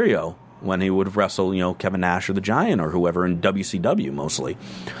Mysterio when he would have wrestled Kevin Nash or the Giant or whoever in WCW mostly.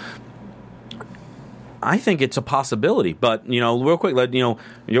 I think it's a possibility, but real quick,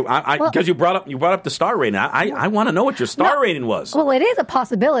 because you brought up the star rating. I want to know what your star rating was. Well, it is a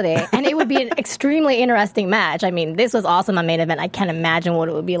possibility, and it would be an extremely interesting match. I mean, this was awesome on main event. I can't imagine what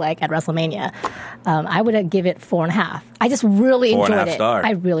it would be like at WrestleMania. I would give it 4.5. I just really enjoyed it. Star.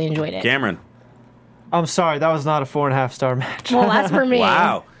 I really enjoyed it. Cameron, I'm sorry, that was not a 4.5 star match. Well, that's for me.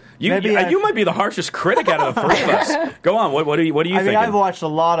 Wow. You might be the harshest critic out of the three of us. Go on. What do you think? I mean, I've watched a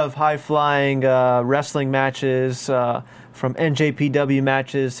lot of high-flying wrestling matches, from NJPW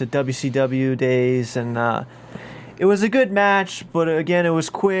matches to WCW days, and it was a good match, but again, it was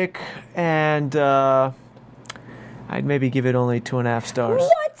quick, and I'd maybe give it only 2.5 stars.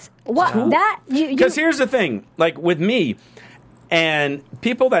 What? Because here's the thing, like with me, and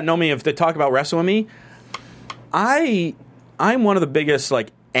people that know me, if they talk about wrestling with me, I'm one of the biggest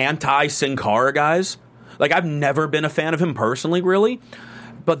anti-Sin Cara guys. I've never been a fan of him personally, really.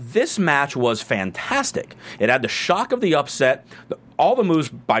 But this match was fantastic. It had the shock of the upset. All the moves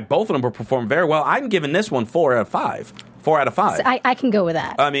by both of them were performed very well. I'm giving this one 4 out of 5. 4 out of 5. So I can go with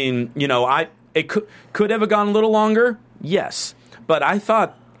that. I mean, it could have gone a little longer, yes. But I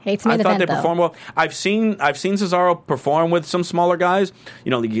thought they performed well. I've seen Cesaro perform with some smaller guys.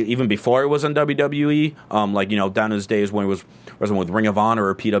 Even before he was on WWE, down in his days when he was wrestling with Ring of Honor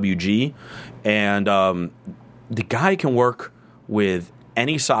or PWG, and the guy can work with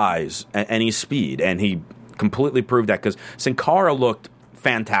any size and any speed, and he completely proved that because Sin Cara looked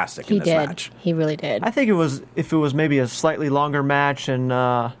fantastic in this match. He really did. I think if it was maybe a slightly longer match,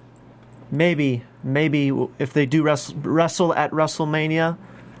 and maybe if they do wrestle at WrestleMania,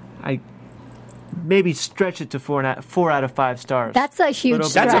 I maybe stretch it to 4 out of 5 stars. That's a huge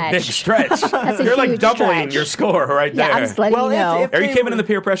stretch. That's a big stretch. You're doubling your score right there. Yeah, I'm just letting you know. Are you giving in the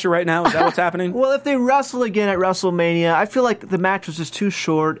peer pressure right now? Is that what's happening? Well, if they wrestle again at WrestleMania, I feel like the match was just too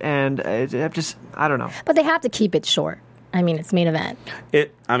short, and I don't know. But they have to keep it short. I mean, it's main event.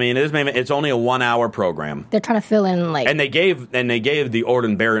 It is main event. It's only a 1 hour program. They're trying to fill in and they gave the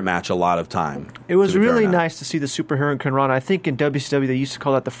Orton Barrett match a lot of time. It was really nice to see the Super Hurricane Run. I think in WCW they used to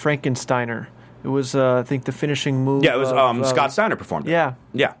call that the Frankensteiner. It was I think the finishing move. Yeah, it was Scott Steiner performed it.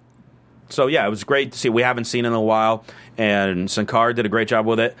 Yeah. So it was great to see. We haven't seen it in a while, and Sin Cara did a great job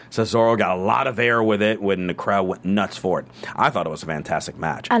with it. Cesaro got a lot of air with it when the crowd went nuts for it. I thought it was a fantastic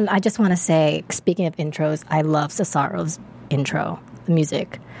match. And I just want to say, speaking of intros, I love Cesaro's intro, the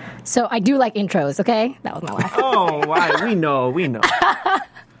music. So I do like intros. Okay, that was my laugh. Oh, wow. we know.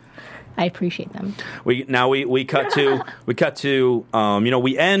 I appreciate them. We cut to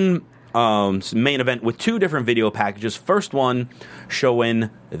we end main event with 2 different video packages. First one showing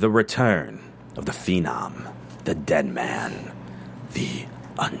the return of the Phenom, the Dead Man, the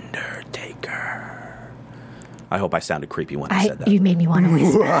Undertaker. I hope I sounded creepy when I said that. You made me want to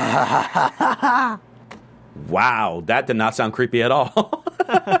whisper. Wow, that did not sound creepy at all.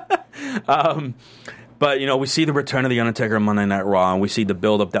 But, we see the return of The Undertaker on Monday Night Raw, and we see the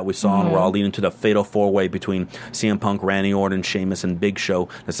build-up that we saw on Raw leading to the fatal 4-way between CM Punk, Randy Orton, Sheamus, and Big Show,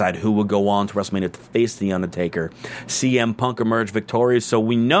 decide who would go on to WrestleMania to face The Undertaker. CM Punk emerged victorious, so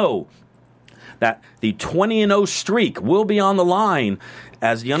we know that the 20-0 streak will be on the line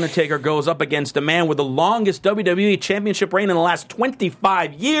as The Undertaker goes up against a man with the longest WWE Championship reign in the last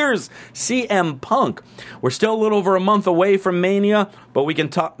 25 years, CM Punk. We're still a little over a month away from Mania, but we can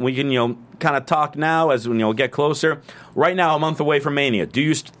talk. We can, kind of talk now as we get closer. Right now, a month away from Mania. Do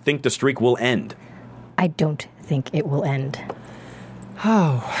you think the streak will end? I don't think it will end.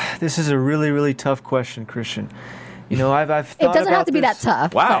 Oh, this is a really, really tough question, Christian. I've thought it doesn't about have to be this.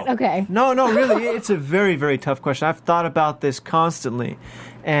 that tough. Wow. Okay. No, really, it's a very, very tough question. I've thought about this constantly,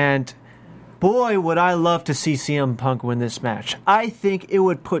 and boy, would I love to see CM Punk win this match. I think it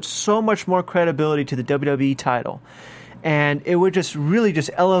would put so much more credibility to the WWE title, and it would just really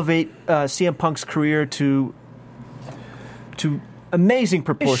elevate CM Punk's career to amazing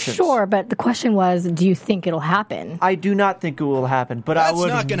proportions. Sure, but the question was, do you think it'll happen? I do not think it will happen, but that's I would.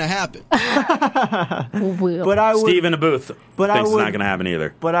 That's not going to happen. But I would. Steve in the booth thinks it's not going to happen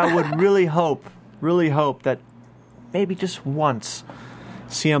either. But I would really hope that maybe just once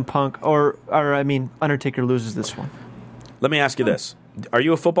CM Punk or Undertaker loses this one. Let me ask you this: are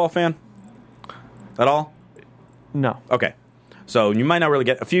you a football fan at all? No. Okay, so you might not really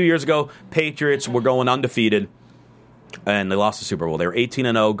get. A few years ago, Patriots were going undefeated. And they lost the Super Bowl. They were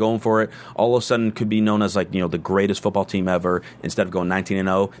 18-0, going for it. All of a sudden, could be known as like, you know, the greatest football team ever. Instead of going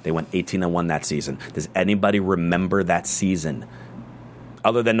 19-0, they went 18-1 that season. Does anybody remember that season?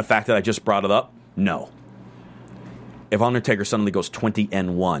 Other than the fact that I just brought it up, no. If Undertaker suddenly goes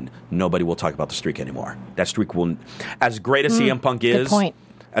 20-1, nobody will talk about the streak anymore. That streak will, as great as CM Punk is,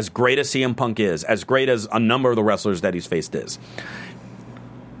 as great as CM Punk is, as great as a number of the wrestlers that he's faced is.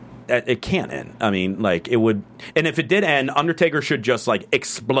 It can't end. I mean, like, it would... And if it did end, Undertaker should just, like,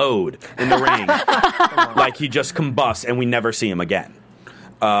 explode in the ring. Like, he just combusts and we never see him again.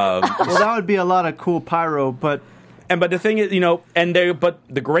 Well, that would be a lot of cool pyro, but... But the thing is, you know... But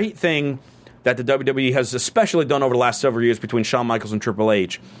the great thing that the WWE has especially done over the last several years between Shawn Michaels and Triple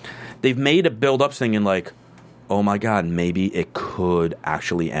H, they've made a build-up thinking, like, oh, my God, maybe it could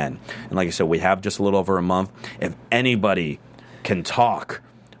actually end. And like I said, we have just a little over a month. If anybody can talk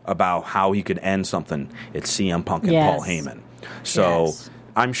about how he could end something, it's CM Punk and Paul Heyman. So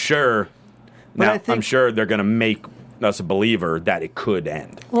I'm sure I'm sure they're going to make us a believer that it could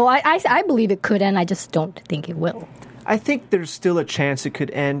end. Well, I believe it could end. I just don't think it will. I think there's still a chance it could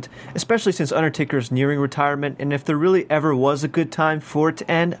end, especially since Undertaker is nearing retirement. And if there really ever was a good time for it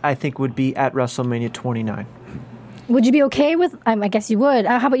to end, I think would be at WrestleMania 29. Would you be okay with, I guess you would.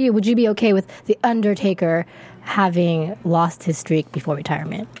 How about you? Would you be okay with The Undertaker having lost his streak before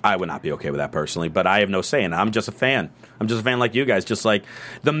retirement? I would not be okay with that personally, but I have no say in it. I'm just a fan. I'm just a fan like you guys, just like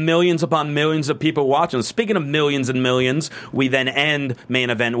the millions upon millions of people watching. Speaking of millions and millions, we then end Main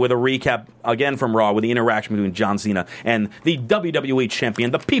Event with a recap, again from Raw, with the interaction between John Cena and the WWE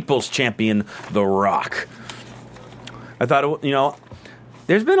Champion, the People's Champion, The Rock. I thought, you know,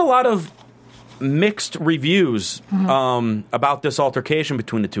 there's been a lot of mixed reviews about this altercation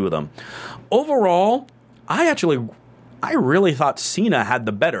between the two of them. Overall, I really thought Cena had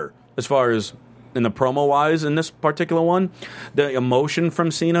the better as far as in the promo-wise in this particular one. The emotion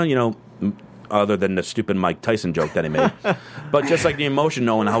from Cena, you know, other than the stupid Mike Tyson joke that he made. But just like the emotion,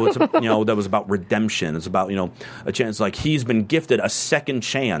 knowing how it's, you know, that was about redemption. It's about, you know, a chance, like he's been gifted a second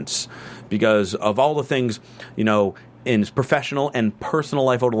chance because of all the things, you know, in his professional and personal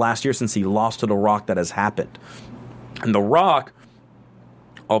life over the last year since he lost to The Rock that has happened. And The Rock,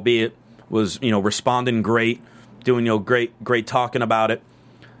 albeit was, you know, responding great, doing, you know, great talking about it.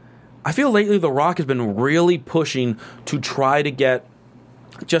 I feel lately The Rock has been really pushing to try to get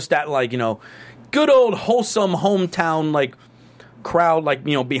just that, like, you know, good old wholesome hometown, like, crowd, like,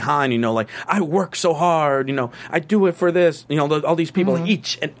 you know, behind, you know, like, I work so hard, you know, I do it for this, you know, all these people,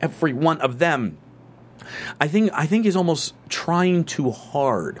 each and every one of them. I think he's almost trying too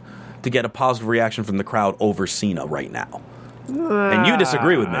hard to get a positive reaction from the crowd over Cena right now. And you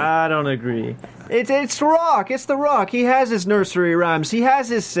disagree with me. I don't agree. It's The Rock. It's The Rock. He has his nursery rhymes. He has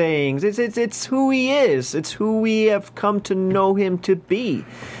his sayings. It's who he is. It's who we have come to know him to be.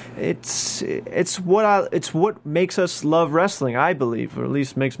 It's what makes us love wrestling, I believe, or at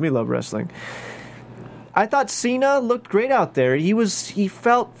least makes me love wrestling. I thought Cena looked great out there. He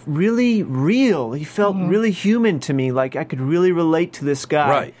felt really real. He felt really human to me. Like I could really relate to this guy.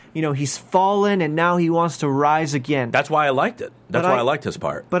 Right. You know, he's fallen and now he wants to rise again. That's why I liked it. That's why I liked his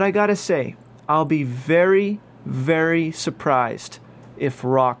part. But I gotta say, I'll be very, very surprised if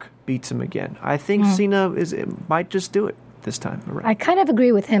Rock beats him again. I think Cena might just do it this time around. I kind of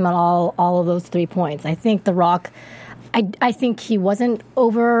agree with him on all of those 3 points. I think The Rock, I think he wasn't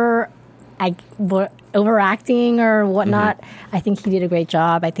overacting or whatnot. I think he did a great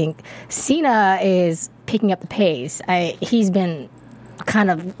job. I think Cena is picking up the pace. He's been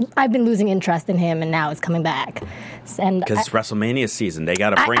I've been losing interest in him, and now it's coming back. Because it's WrestleMania season, they got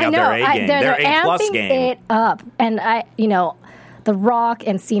to bring out their A game, their A+ game. It up, and The Rock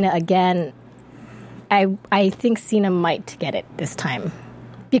and Cena again. I think Cena might get it this time,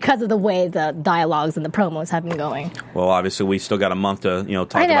 because of the way the dialogues and the promos have been going. Well, obviously, we still got a month to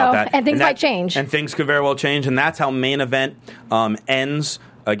talk about that. And things might change. And things could very well change, and that's how Main Event ends,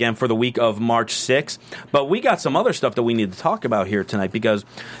 again, for the week of March 6th. But we got some other stuff that we need to talk about here tonight, because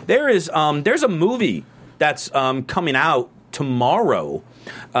there's a movie that's coming out tomorrow.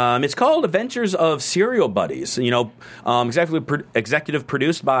 It's called Adventures of Serial Buddies. Executive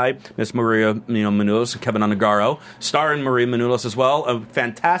produced by Miss Maria Menounos and Kevin Undergaro, starring Maria Menounos as well. A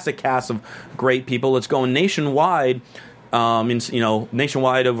fantastic cast of great people. It's going nationwide.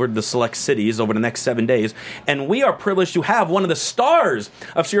 Nationwide over the select cities over the next 7 days. And we are privileged to have one of the stars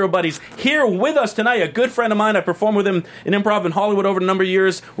of Serial Buddies here with us tonight, a good friend of mine. I performed with him in improv in Hollywood over a number of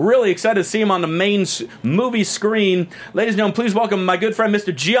years. Really excited to see him on the main movie screen. Ladies and gentlemen, please welcome my good friend,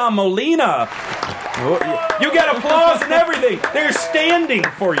 Mr. Gian Molina. You got applause and everything. They're standing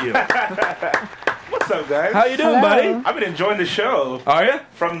for you. What's What's up, guys? How you doing, Hello. buddy? I've been enjoying the show. Are you?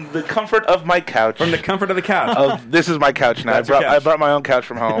 From the comfort of my couch. From the comfort of the couch. This is my couch now. That's your couch. I brought my own couch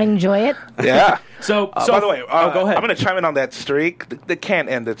from home. Enjoy it. Yeah. So By the way, go ahead. I'm going to chime in on that streak. They can't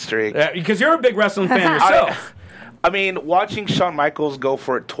end that streak. Because you're a big wrestling fan yourself. I mean, watching Shawn Michaels go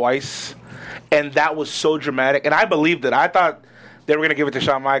for it twice, and that was so dramatic, and I believed it. I thought they were going to give it to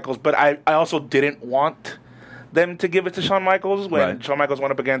Shawn Michaels, but I also didn't want them to give it to Shawn Michaels when Shawn Michaels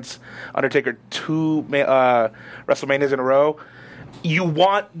went up against Undertaker 2 WrestleManias in a row.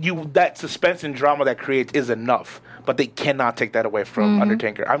 That suspense and drama that creates is enough, but they cannot take that away from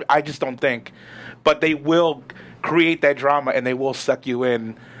Undertaker. I just don't think. But they will create that drama, and they will suck you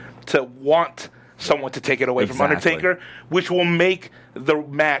in to want someone to take it away from Undertaker, which will make the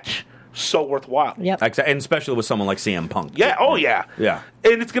match so worthwhile. Yep. And especially with someone like CM Punk. Yeah. Oh, yeah. Yeah.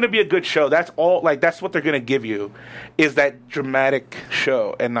 And it's going to be a good show. That's all. Like, that's what they're going to give you, is that dramatic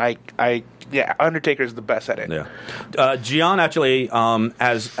show. And Undertaker is the best at it. Yeah. Gian actually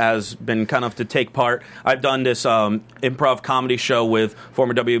has been kind of to take part. I've done this improv comedy show with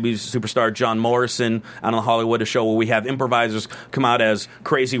former WWE superstar John Morrison out in Hollywood, a show where we have improvisers come out as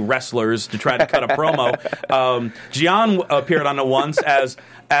crazy wrestlers to try to cut a promo. Gian appeared on it once as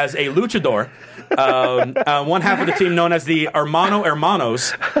a luchador. One half of the team known as the Hermanos.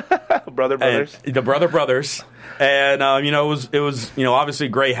 Brother Brothers. The Brother Brothers. And it was obviously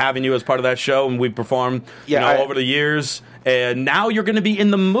great having you as part of that show, and we performed over the years. And now you're going to be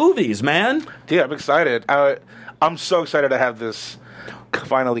in the movies, man. Dude, I'm excited. I'm so excited to have this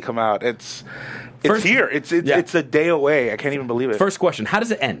finally come out. It's here. It's a day away. I can't even believe it. First question: how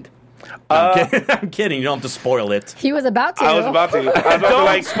does it end? I'm kidding. You don't have to spoil it. He was about to. I was about to.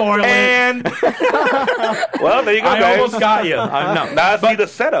 Don't spoil it. And well, there you go, guys. I almost got you. Now see the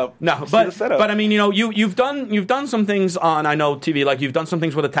setup. But I mean, you've done some things on TV. Like you've done some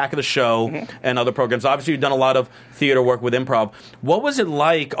things with Attack of the Show and other programs. Obviously, you've done a lot of theater work with improv. What was it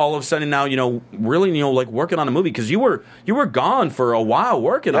like all of a sudden now? Really, like working on a movie, because you were gone for a while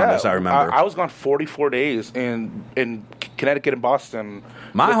working on this. I remember. I was gone 44 days in Connecticut and Boston.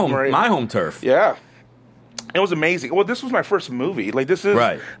 My home turf. Yeah. It was amazing. Well, this was my first movie. Like this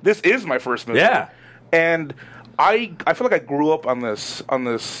is my first movie. Yeah. And I feel like I grew up on this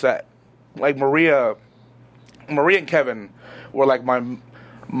set. Like Maria and Kevin were like my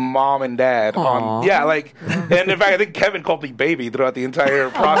mom and dad. And in fact I think Kevin called me baby throughout the entire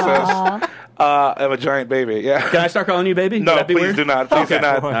process. I'm a giant baby. Yeah. Can I start calling you baby? No, please do not. Please do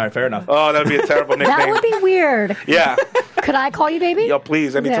not. All right, fair enough. Oh, that'd be a terrible nickname. That would be weird. Yeah. Could I call you baby? Yo,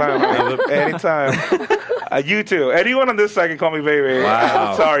 please, anytime. Anytime. You too. Anyone on this side can call me baby.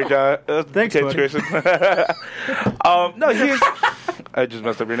 Wow. Sorry, John. Thanks, Christian. I just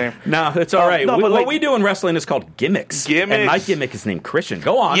messed up your name. No, it's all right. What we do in wrestling is called gimmicks. And my gimmick is named Christian.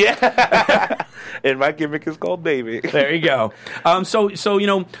 Go on. Yeah. And my gimmick is called baby. There you go. So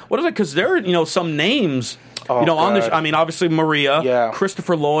what is it? Because there are some names. On the I mean, obviously Maria,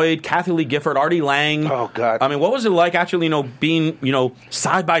 Christopher Lloyd, Kathy Lee Gifford, Artie Lang. Oh God! I mean, what was it like actually, being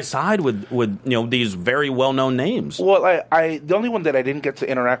side by side with these very well known names? Well, the only one that I didn't get to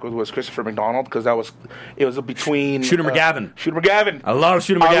interact with was Christopher McDonald, because it was between Shooter McGavin. Shooter McGavin. I love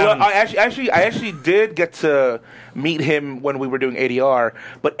Shooter McGavin. I actually did get to meet him when we were doing ADR,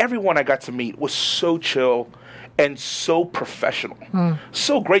 but everyone I got to meet was so chill and so professional.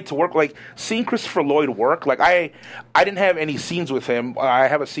 So great to work. Like, seeing Christopher Lloyd work, like, I didn't have any scenes with him. I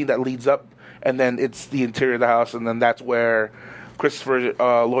have a scene that leads up, and then it's the interior of the house, and then that's where Christopher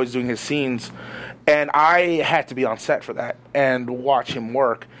Lloyd's doing his scenes. And I had to be on set for that and watch him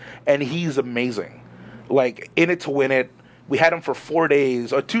work, and he's amazing. Like, in it to win it. We had him for 4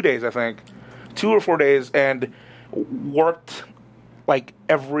 days, or 2 days, I think. 2 or 4 days, and worked like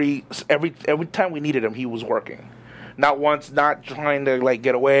every time we needed him, he was working. Not once, not trying to like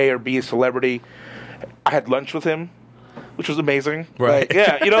get away or be a celebrity. I had lunch with him, which was amazing. Right?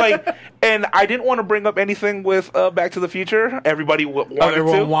 And I didn't want to bring up anything with Back to the Future. Everybody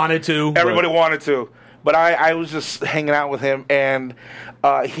wanted to. Everybody wanted to. But I was just hanging out with him, and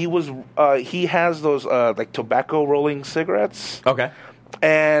he has those like tobacco rolling cigarettes. Okay.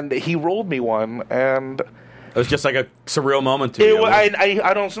 And he rolled me one, and it was just like a surreal moment to you.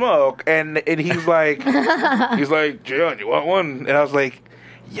 I don't smoke, and he's like, John, you want one? And I was like,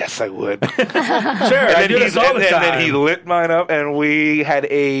 yes, I would. Sure, I do this all the time. And then he lit mine up, and we had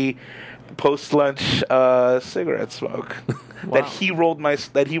a post-lunch cigarette smoke. Wow. That he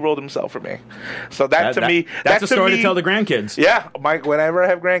rolled himself for me. So that's a story to tell the grandkids. Yeah, Mike. Whenever I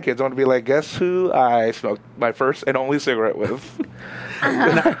have grandkids, I want to be like, guess who I smoked my first and only cigarette with.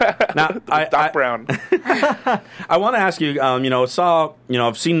 Doc Brown. I want to ask you.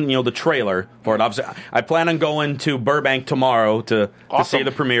 I've seen the trailer for it. Obviously, I plan on going to Burbank tomorrow to see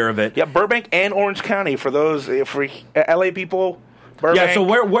the premiere of it. Yeah, Burbank and Orange County for LA people. Burbank. Yeah, so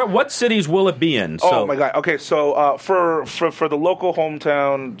what cities will it be in? Oh my God. Okay, so for the local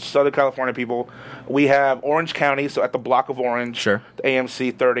hometown Southern California people, we have Orange County, so at the block of Orange, sure, the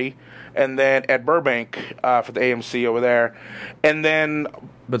AMC 30, and then at Burbank for the AMC over there, and then.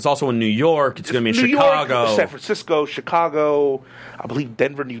 But it's also in New York. It's going to be in New Chicago, York, San Francisco, Chicago. I believe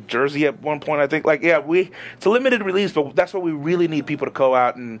Denver, New Jersey at one point. I think it's a limited release, but that's what we really need people to go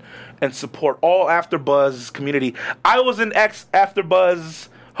out and support all AfterBuzz community. I was an ex-AfterBuzz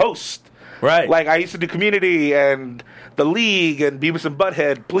host, right? Like I used to do Community and the League and Beavis and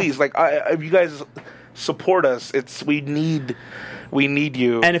Butthead. Please, if you guys support us, we need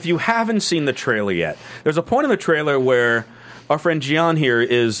you. And if you haven't seen the trailer yet, there's a point in the trailer where our friend Gian here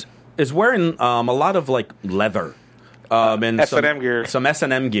is wearing a lot of leather. And S&M gear. Some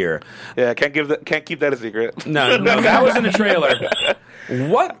S&M gear. Yeah, can't keep that a secret. No, that was in the trailer.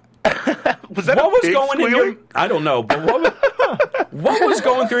 What was that? What was going in your? I don't know, but what was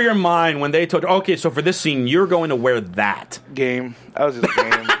going through your mind when they told you, okay, so for this scene you're going to wear that? Game. I was just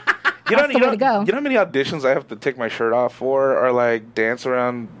game. You know how many auditions I have to take my shirt off for, or dance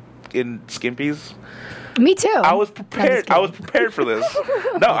around in skimpies? Me too. I was prepared. I was prepared for this.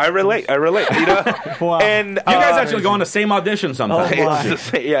 No, I relate. Wow. And you guys actually go on the same audition sometimes.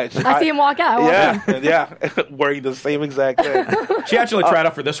 I see him walk out. Yeah, wearing the same exact thing. She actually tried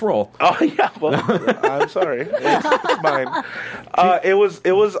out for this role. Oh yeah. Well, I'm sorry. It's mine. It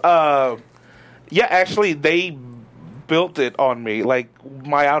was. Actually, they built it on me. Like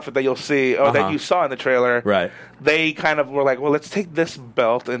my outfit that you'll see, or that you saw in the trailer. Right. They kind of were like, well, let's take this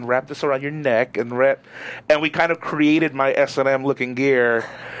belt and wrap this around your neck, and we kind of created my S&M looking gear,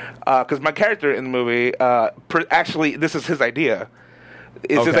 because my character in the movie, actually, this is his idea.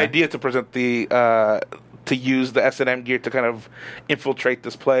 It's his idea to present to use the S&M gear to kind of infiltrate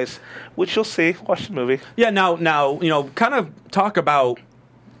this place, which you'll see. Watch the movie. Yeah. Now, kind of talk about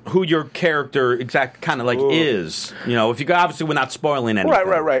who your character is. If you obviously we're not spoiling anything.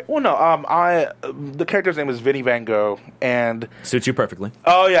 Right. Well, no. The character's name is Vinny Van Gogh, and suits you perfectly.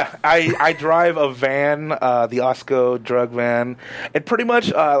 Oh yeah, I drive a van, the Osco drug van, and pretty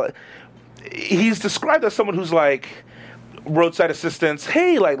much he's described as someone who's like roadside assistance.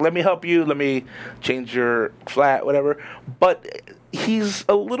 Hey, let me help you. Let me change your flat, whatever. But he's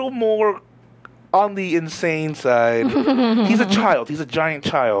a little more on the insane side. He's a child. He's a giant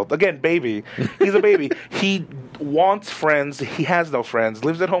child. Again, baby. He's a baby. He wants friends. He has no friends.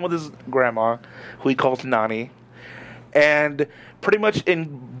 Lives at home with his grandma, who he calls Nani. And pretty much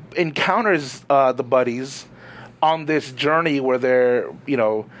encounters the buddies on this journey where they're,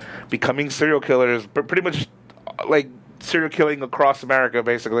 becoming serial killers. Pretty much serial killing across America,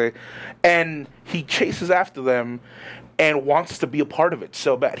 basically. And he chases after them and wants to be a part of it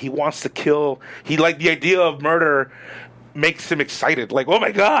so bad. He wants to kill. The idea of murder makes him excited. Oh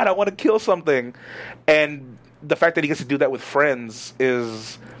my God, I want to kill something. And the fact that he gets to do that with friends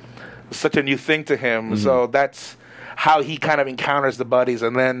is such a new thing to him. Mm-hmm. So that's how he kind of encounters the buddies.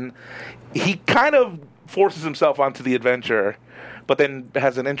 And then he kind of forces himself onto the adventure, but then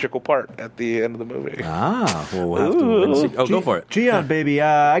has an integral part at the end of the movie. Well, we'll have to see. Oh, go for it. Gian, baby,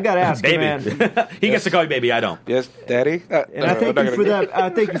 I got to ask you, man. He gets to call you baby, I don't. Yes, Daddy. And I thank you for that. I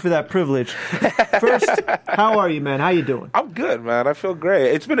thank you for that privilege. First, how are you, man? How you doing? I'm good, man. I feel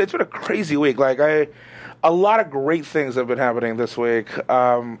great. It's been a crazy week. A lot of great things have been happening this week.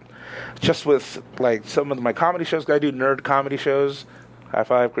 Just with some of my comedy shows. I do nerd comedy shows. High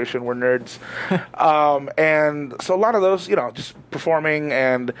five, Christian, we're nerds. And so a lot of those, just performing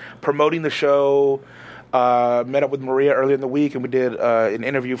and promoting the show. Met up with Maria earlier in the week, and we did an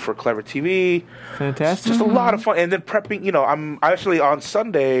interview for Clever TV. Fantastic. Just a lot of fun. And then prepping, I'm actually on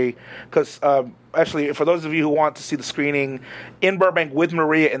Sunday, because actually, for those of you who want to see the screening in Burbank with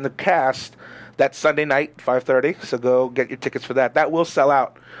Maria and the cast, that's Sunday night, 5:30. So go get your tickets for that. That will sell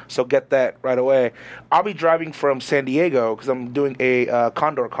out, so get that right away. I'll be driving from San Diego because I'm doing a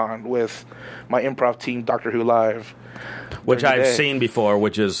CondorCon with my improv team, Doctor Who Live. Which I've seen before,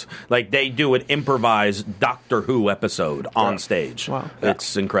 which is they do an improvised Doctor Who episode on stage. Wow.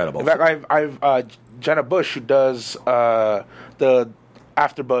 It's incredible. In fact, I've Jenna Bush, who does the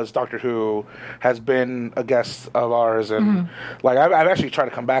AfterBuzz Doctor Who, has been a guest of ours, and I've actually tried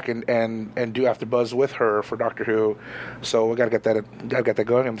to come back and do AfterBuzz with her for Doctor Who. So we gotta get that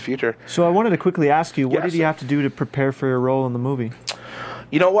going in the future. So I wanted to quickly ask you, what did you have to do to prepare for your role in the movie?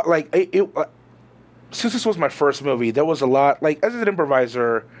 You know what? since this was my first movie, there was a lot, like, as an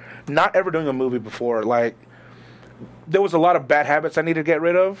improviser, not ever doing a movie before, like, there was a lot of bad habits I needed to get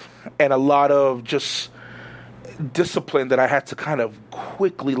rid of, and a lot of just discipline that I had to kind of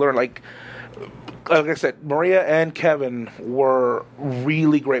quickly learn. Like I said, Maria and Kevin were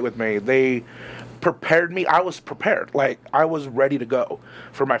really great with me. They prepared me. I was prepared. Like, I was ready to go.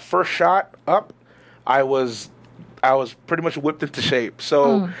 For my first shot up, I was pretty much whipped into shape.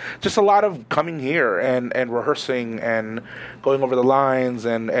 So just a lot of coming here and rehearsing and going over the lines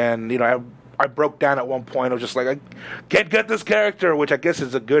and you know, I broke down at one point. I was just like, I can't get this character, which I guess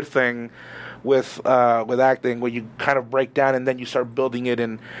is a good thing with acting, where you kind of break down and then you start building it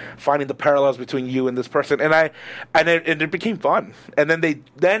and finding the parallels between you and this person. And it became fun. And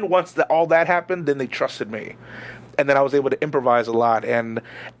then once all that happened, then they trusted me. And then I was able to improvise a lot and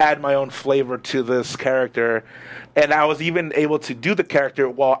add my own flavor to this character. And I was even able to do the character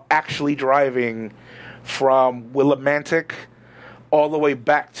while actually driving from Willimantic all the way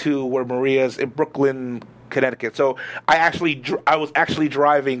back to where Maria's in Brooklyn, Connecticut. So I was actually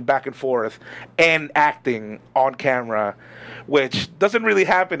driving back and forth and acting on camera, which doesn't really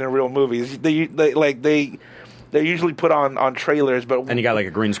happen in real movies. They're usually put on trailers, but and you got like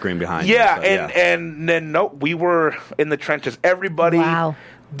a green screen behind. Yeah, and then we were in the trenches. Everybody, wow.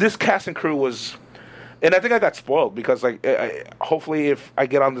 This cast and crew was, and I think I got spoiled because like hopefully if I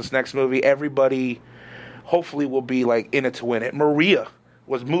get on this next movie, everybody hopefully will be like in it to win it. Maria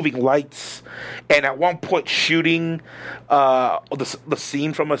was moving lights, and at one point shooting the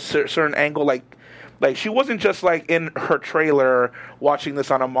scene from a certain angle, like she wasn't just like in her trailer watching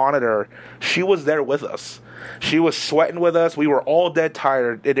this on a monitor. She was there with us. She was sweating with us. We were all dead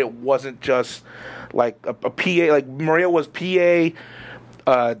tired, and it wasn't just like a PA. Like Maria was PA,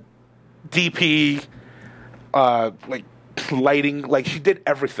 DP, like lighting. Like she did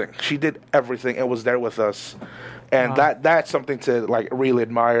everything. She did everything and was there with us. And that's something to like really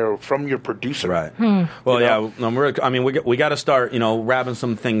admire from your producer, right? Well, yeah. We got to start, wrapping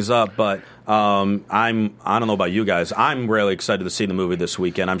some things up. But I don't know about you guys. I'm really excited to see the movie this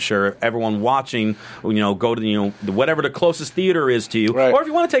weekend. I'm sure everyone watching, go to whatever the closest theater is to you, right. Or if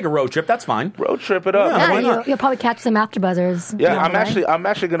you want to take a road trip, that's fine. Road trip it up. Yeah, you'll probably catch some AfterBuzzers. Yeah, I'm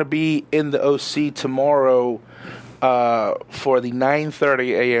actually going to be in the OC tomorrow. For the 9:30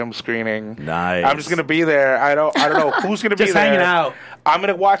 a.m. screening. Nice. I'm just gonna be there. I don't know who's gonna be there. Just hanging out. I'm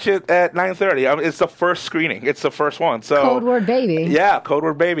gonna watch it at 9:30. It's the first screening. It's the first one. So Code Word Baby. Yeah, Code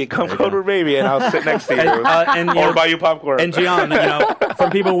Word Baby. Come Code Word Baby, and I'll sit next to you, or buy you popcorn. And Gian, from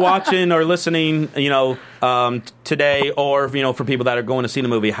people watching or listening, today, or for people that are going to see the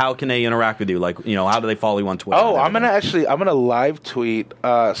movie, how can they interact with you? Like, how do they follow you on Twitter? Oh, I'm gonna live tweet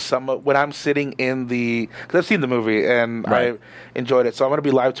some when I'm sitting in because I've seen the movie and right. I enjoyed it, so I'm gonna be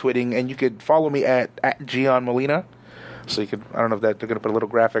live tweeting, and you could follow me at Gian Molina. So you could, I don't know if they're going to put a little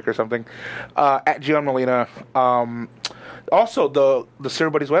graphic or something, at Gian Molina. Also, the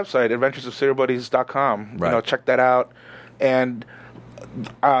Serial Buddies website, adventuresofserialbuddies.com. Right. Check that out. And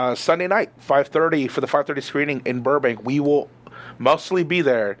Sunday night, 5:30 for the 5:30 screening in Burbank. We will mostly be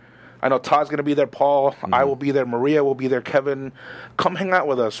there. I know Todd's going to be there, Paul. Mm-hmm. I will be there. Maria will be there. Kevin, come hang out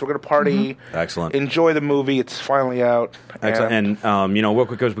with us. We're going to party. Mm-hmm. Excellent. Enjoy the movie. It's finally out. Excellent. And real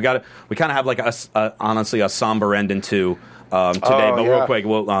quick, because we kind of have like honestly a somber ending to today. But real quick,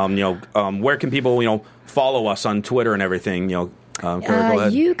 where can people follow us on Twitter and everything? Go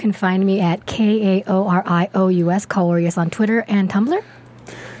ahead. You can find me at KAORIOUS, Corious on Twitter and Tumblr.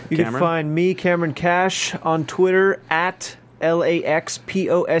 You can find me, Cameron Cash, on Twitter at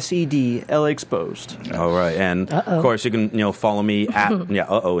LAXPOSED, LA Exposed. All right, and of course you can follow me at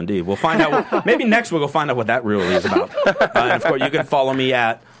indeed. We'll find out. Maybe next week we'll find out what that really is about. And of course you can follow me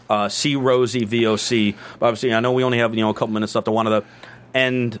at CRosieVOC. But obviously, I know we only have a couple minutes left. I wanted to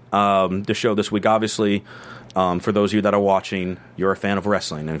end the show this week. Obviously, for those of you that are watching, you're a fan of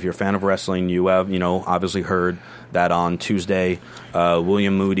wrestling, and if you're a fan of wrestling, you have obviously heard that on Tuesday,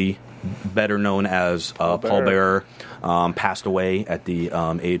 William Moody, better known as Paul Bearer, passed away at the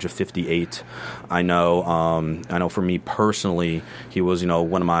age of 58. I know for me personally, he was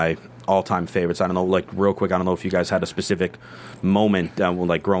one of my all-time favorites. I don't know, like real quick, I don't know if you guys had a specific moment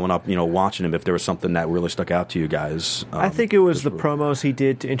like growing up, watching him, if there was something that really stuck out to you guys. I think it was the promos he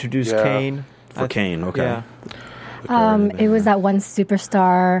did to introduce Kane. For Kane, okay. Yeah. It was that one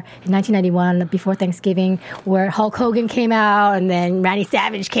Superstar in 1991 before Thanksgiving where Hulk Hogan came out and then Randy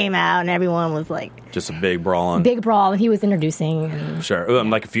Savage came out and everyone was like... Just a big brawl. And he was introducing. And, sure.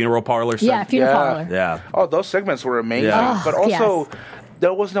 Like a funeral parlor? Yeah, funeral parlor. Yeah. Oh, those segments were amazing. Yeah. But also... Yes.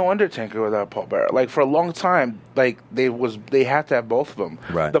 there was no Undertaker without Paul Bearer. Like, for a long time, like, they had to have both of them.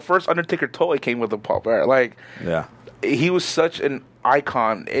 Right. The first Undertaker totally came with a Paul Bearer. Like, yeah, he was such an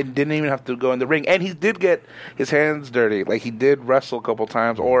icon and didn't even have to go in the ring. And he did get his hands dirty. Like, he did wrestle a couple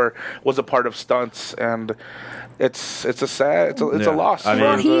times or was a part of stunts. And it's a loss. I mean,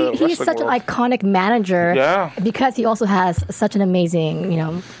 well, he's such an iconic manager because he also has such an amazing,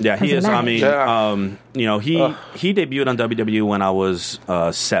 Yeah, he is. I mean, he debuted on WWE when I was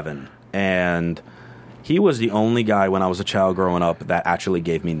 7. And he was the only guy when I was a child growing up that actually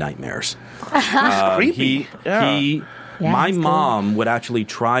gave me nightmares. Creepy. My mom would actually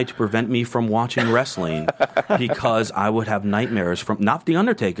try to prevent me from watching wrestling because I would have nightmares from not The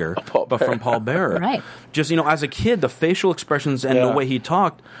Undertaker, but from Paul Bearer. Right. Just, as a kid, the facial expressions and the way he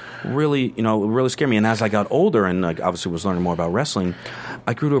talked really scared me. And as I got older and obviously was learning more about wrestling,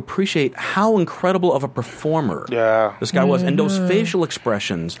 I grew to appreciate how incredible of a performer this guy was. And those facial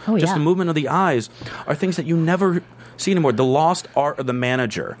expressions, the movement of the eyes, are things that you never see anymore. The lost art of the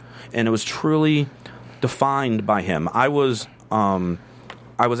manager. And it was truly defined by him. I was at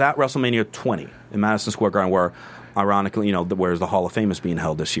WrestleMania 20 in Madison Square Garden, where, ironically, where the Hall of Fame is being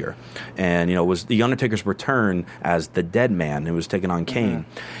held this year, and it was The Undertaker's return as the Dead Man, who was taking on Kane.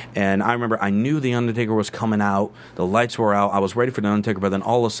 And I remember I knew The Undertaker was coming out. The lights were out. I was ready for The Undertaker, but then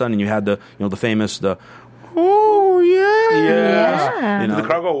all of a sudden you had the famous the the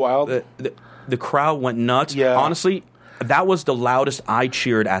crowd go wild. The crowd went nuts. Yeah. Honestly, that was the loudest I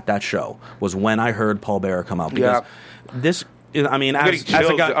cheered at that show, was when I heard Paul Bearer come out. Because this, I mean, as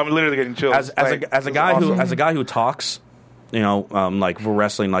a guy, I'm literally getting chills. As a guy who talks, like for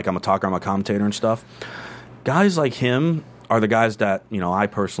wrestling, like I'm a talker, I'm a commentator and stuff. Guys like him are the guys that I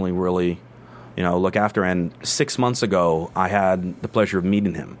personally really look after. And 6 months ago, I had the pleasure of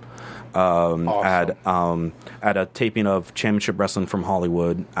meeting him. Awesome. At a taping of Championship Wrestling from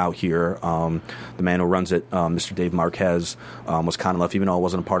Hollywood out here. The man who runs it, Mr. Dave Marquez, was kind enough, even though I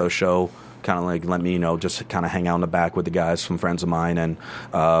wasn't a part of the show, kind of like let me, just kind of hang out in the back with the guys, some friends of mine. And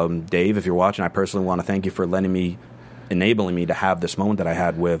Dave, if you're watching, I personally want to thank you for enabling me to have this moment that I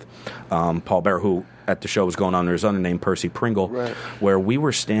had with Paul Bearer, who at the show was going on under his other name, Percy Pringle, where we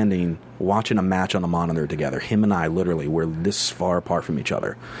were standing watching a match on the monitor together. Him and I literally were this far apart from each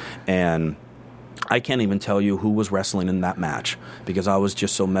other. And I can't even tell you who was wrestling in that match because I was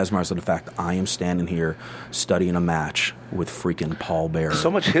just so mesmerized at the fact that I am standing here studying a match with freaking Paul Bearer.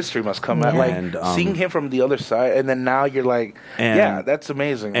 So much history must come out. Like, seeing him from the other side, and then now you're like, that's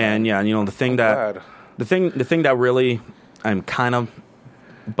amazing. And the thing that really kind of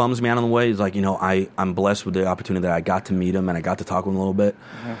bums me out on the way is like, I'm blessed with the opportunity that I got to meet him and I got to talk with him a little bit.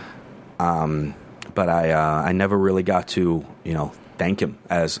 But I never really got to, thank him,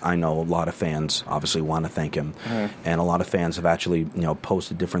 as I know a lot of fans obviously want to thank him. And a lot of fans have actually,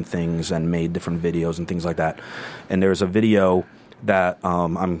 posted different things and made different videos and things like that. And there's a video that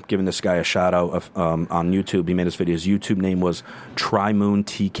I'm giving this guy a shout out of, on YouTube. He made this video. His YouTube name was Trimoon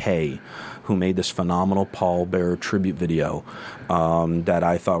TK, who made this phenomenal Paul Bearer tribute video that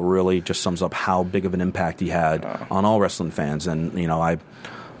I thought really just sums up how big of an impact he had on all wrestling fans. And, I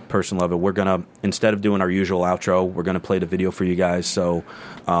personally love it. We're going to, instead of doing our usual outro, we're going to play the video for you guys. So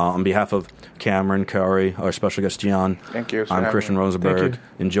on behalf of Cameron, Curry, our special guest, Gian, thank you. I'm Christian Rosenberg.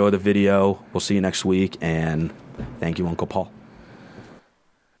 Enjoy the video. We'll see you next week. And thank you, Uncle Paul.